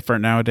so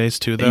different nowadays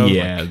too, though.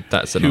 Yeah,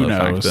 that's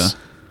another factor.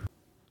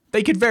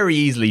 They could very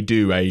easily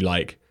do a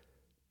like,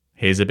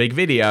 here's a big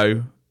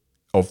video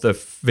of the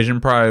Vision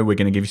Pro. We're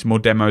going to give you some more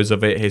demos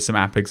of it. Here's some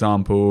app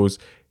examples.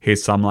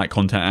 Here's some like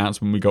content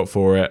announcement we got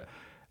for it,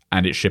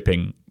 and it's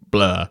shipping.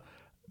 Blur.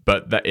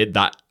 But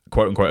that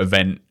quote unquote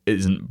event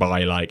isn't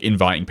by like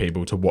inviting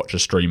people to watch a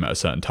stream at a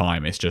certain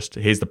time. It's just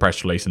here's the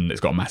press release and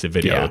it's got a massive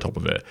video on the top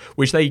of it,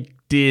 which they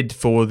did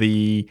for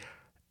the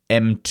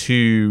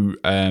M2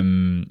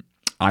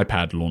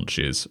 iPad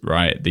launches,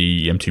 right?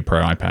 The M2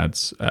 Pro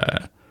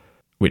iPads,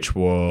 which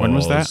was... When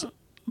was that?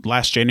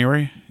 Last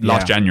January?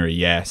 Last January,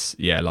 yes.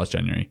 Yeah, last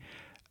January.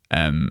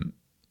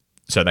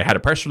 So they had a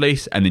press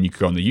release, and then you could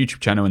go on the YouTube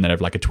channel and they'd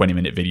have like a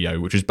 20-minute video,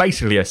 which was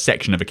basically a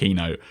section of a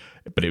keynote,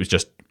 but it was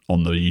just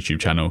on the YouTube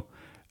channel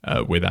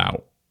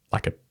without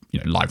like a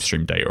live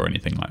stream date or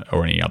anything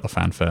or any other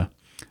fanfare.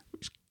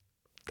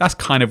 That's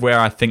kind of where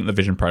I think the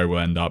Vision Pro will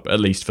end up, at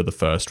least for the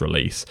first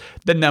release.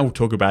 Then they'll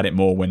talk about it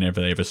more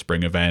whenever they have a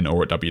spring event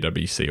or at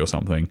WWDC or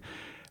something.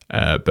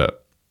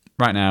 But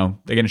right now,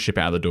 they're going to ship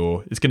it out the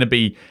door. It's going to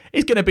be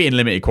in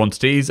limited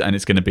quantities, and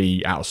it's going to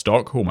be out of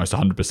stock almost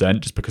 100%,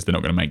 just because they're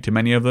not going to make too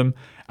many of them.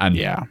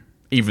 And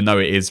even though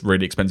it is a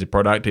really expensive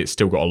product, it's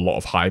still got a lot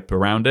of hype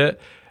around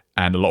it,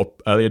 and a lot of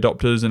early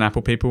adopters and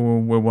Apple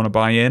people will want to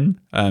buy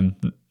in.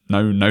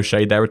 No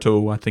shade there at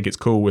all. I think it's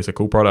cool. It's a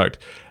cool product,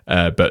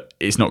 but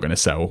it's not going to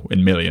sell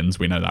in millions.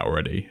 We know that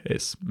already.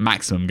 It's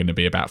maximum going to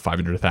be about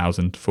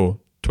 500,000 for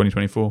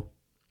 2024.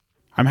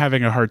 I'm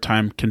having a hard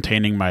time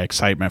containing my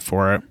excitement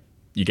for it.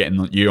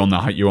 You're on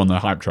the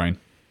hype train.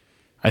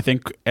 I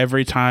think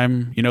every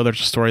time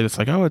there's a story that's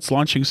like, oh, it's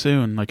launching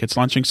soon. Like, it's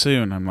launching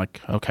soon. I'm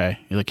like, okay.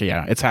 You're like,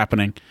 yeah, it's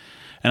happening.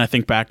 And I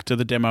think back to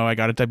the demo I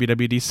got at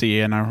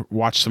WWDC, and I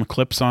watched some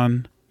clips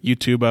on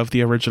YouTube of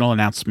the original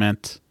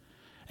announcement.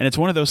 And it's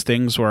one of those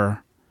things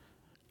where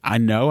I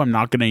know I'm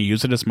not going to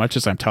use it as much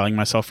as I'm telling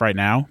myself right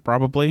now,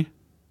 probably.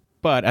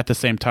 But at the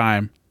same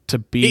time,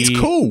 it's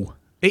cool.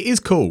 It is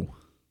cool.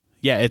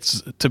 Yeah,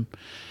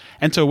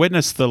 to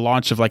witness the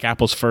launch of like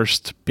Apple's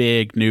first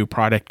big new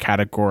product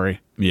category.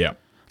 Yeah.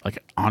 Like,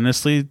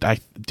 honestly,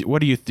 what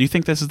do you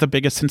think this is the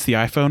biggest since the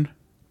iPhone?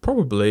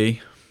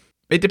 Probably.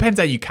 It depends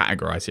how you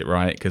categorize it,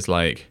 right? Because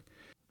like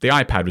the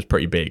iPad was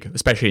pretty big,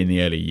 especially in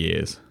the early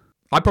years.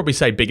 I'd probably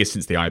say biggest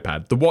since the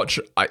iPad. The watch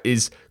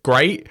is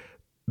great,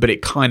 but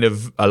it kind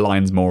of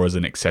aligns more as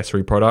an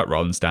accessory product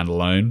rather than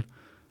standalone.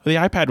 The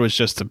iPad was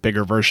just a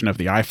bigger version of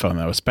the iPhone,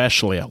 though,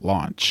 especially at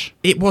launch.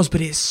 It was,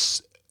 but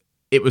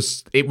it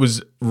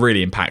was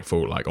really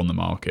impactful, like on the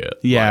market.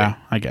 Yeah, like,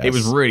 I guess it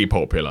was really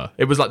popular.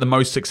 It was like the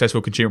most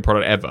successful consumer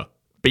product ever,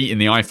 beating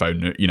the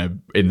iPhone.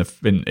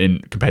 In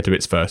compared to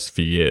its first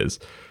few years.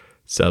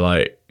 So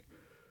like,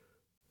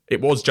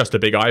 it was just a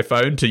big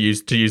iPhone to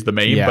use the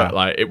meme, but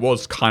like it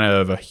was kind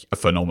of a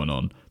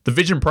phenomenon. The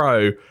Vision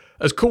Pro,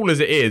 as cool as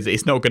it is,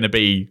 it's not going to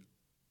be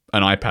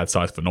an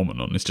iPad-sized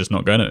phenomenon. It's just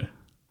not going to.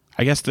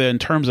 I guess in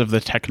terms of the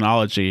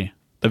technology,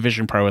 the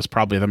Vision Pro is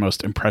probably the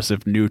most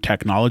impressive new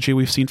technology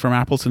we've seen from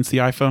Apple since the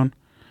iPhone.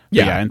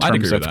 Yeah, in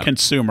terms of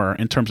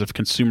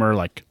consumer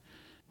like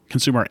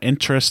consumer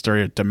interest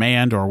or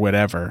demand or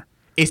whatever.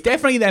 It's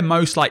definitely their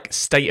most like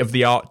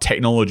state-of-the-art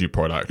technology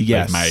product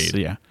they've made.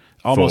 Yeah.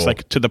 Almost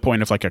like to the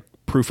point of like a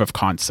proof of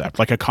concept,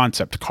 like a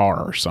concept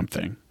car or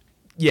something.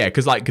 Yeah,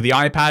 because like the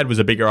iPad was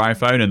a bigger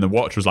iPhone and the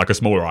watch was like a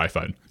smaller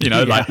iPhone.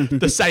 Like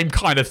the same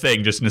kind of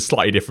thing, just in a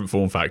slightly different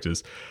form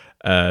factors.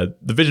 The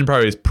Vision Pro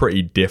is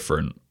pretty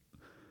different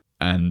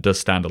and does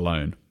stand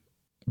alone,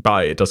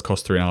 but it does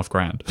cost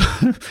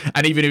 $3,500.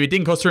 And even if it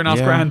didn't cost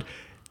 $3,500,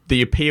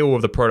 the appeal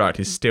of the product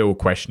is still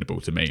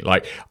questionable to me.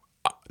 Like,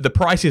 the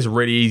price is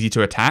really easy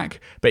to attack,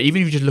 but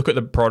even if you just look at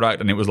the product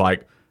and it was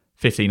like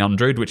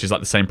 $1,500, which is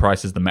like the same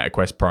price as the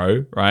MetaQuest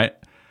Pro, right?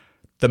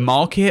 The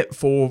market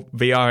for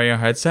VR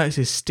headsets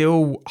is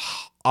still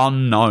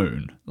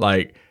unknown.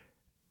 Like,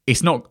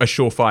 it's not a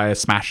surefire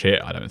smash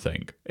hit, I don't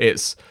think.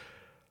 It's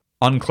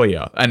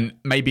unclear. And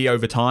maybe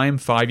over time,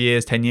 5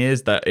 years, 10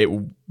 years, that it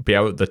will be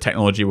able, the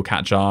technology will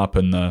catch up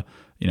and the,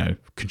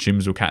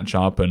 consumers will catch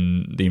up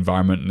and the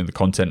environment and the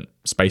content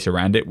space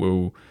around it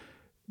will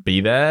be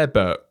there.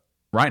 But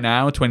right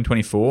now,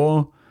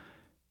 2024,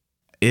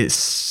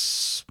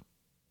 it's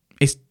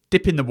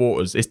dipping the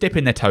waters. It's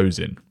dipping their toes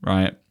in,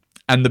 right?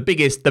 And the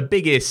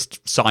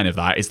biggest sign of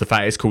that is the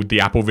fact it's called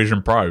the Apple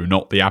Vision Pro,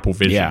 not the Apple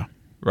Vision,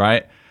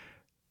 right?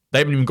 They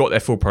haven't even got their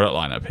full product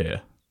line up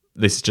here.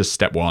 This is just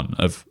step one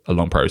of a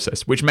long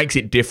process, which makes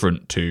it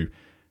different to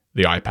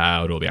the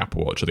iPad or the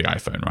Apple Watch or the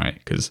iPhone, right?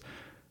 Because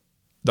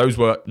those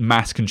were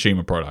mass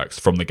consumer products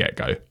from the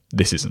get-go.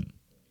 This isn't.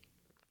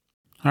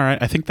 All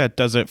right. I think that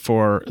does it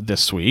for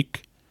this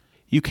week.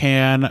 You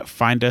can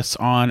find us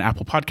on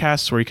Apple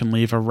Podcasts, where you can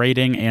leave a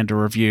rating and a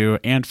review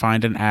and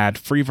find an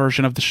ad-free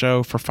version of the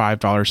show for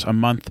 $5 a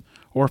month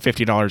or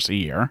 $50 a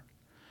year.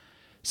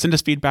 Send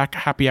us feedback,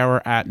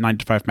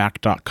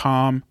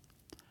 happyhour@9to5mac.com.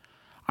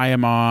 I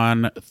am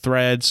on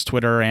Threads,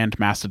 Twitter, and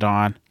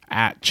Mastodon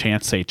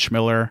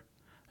 @ChanceHMiller.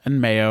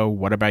 And Mayo,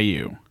 what about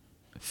you?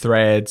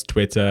 Threads,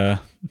 Twitter,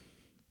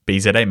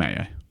 BZA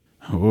Mayo.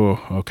 Ooh,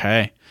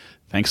 okay.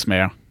 Thanks,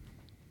 Mayo.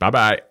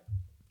 Bye-bye.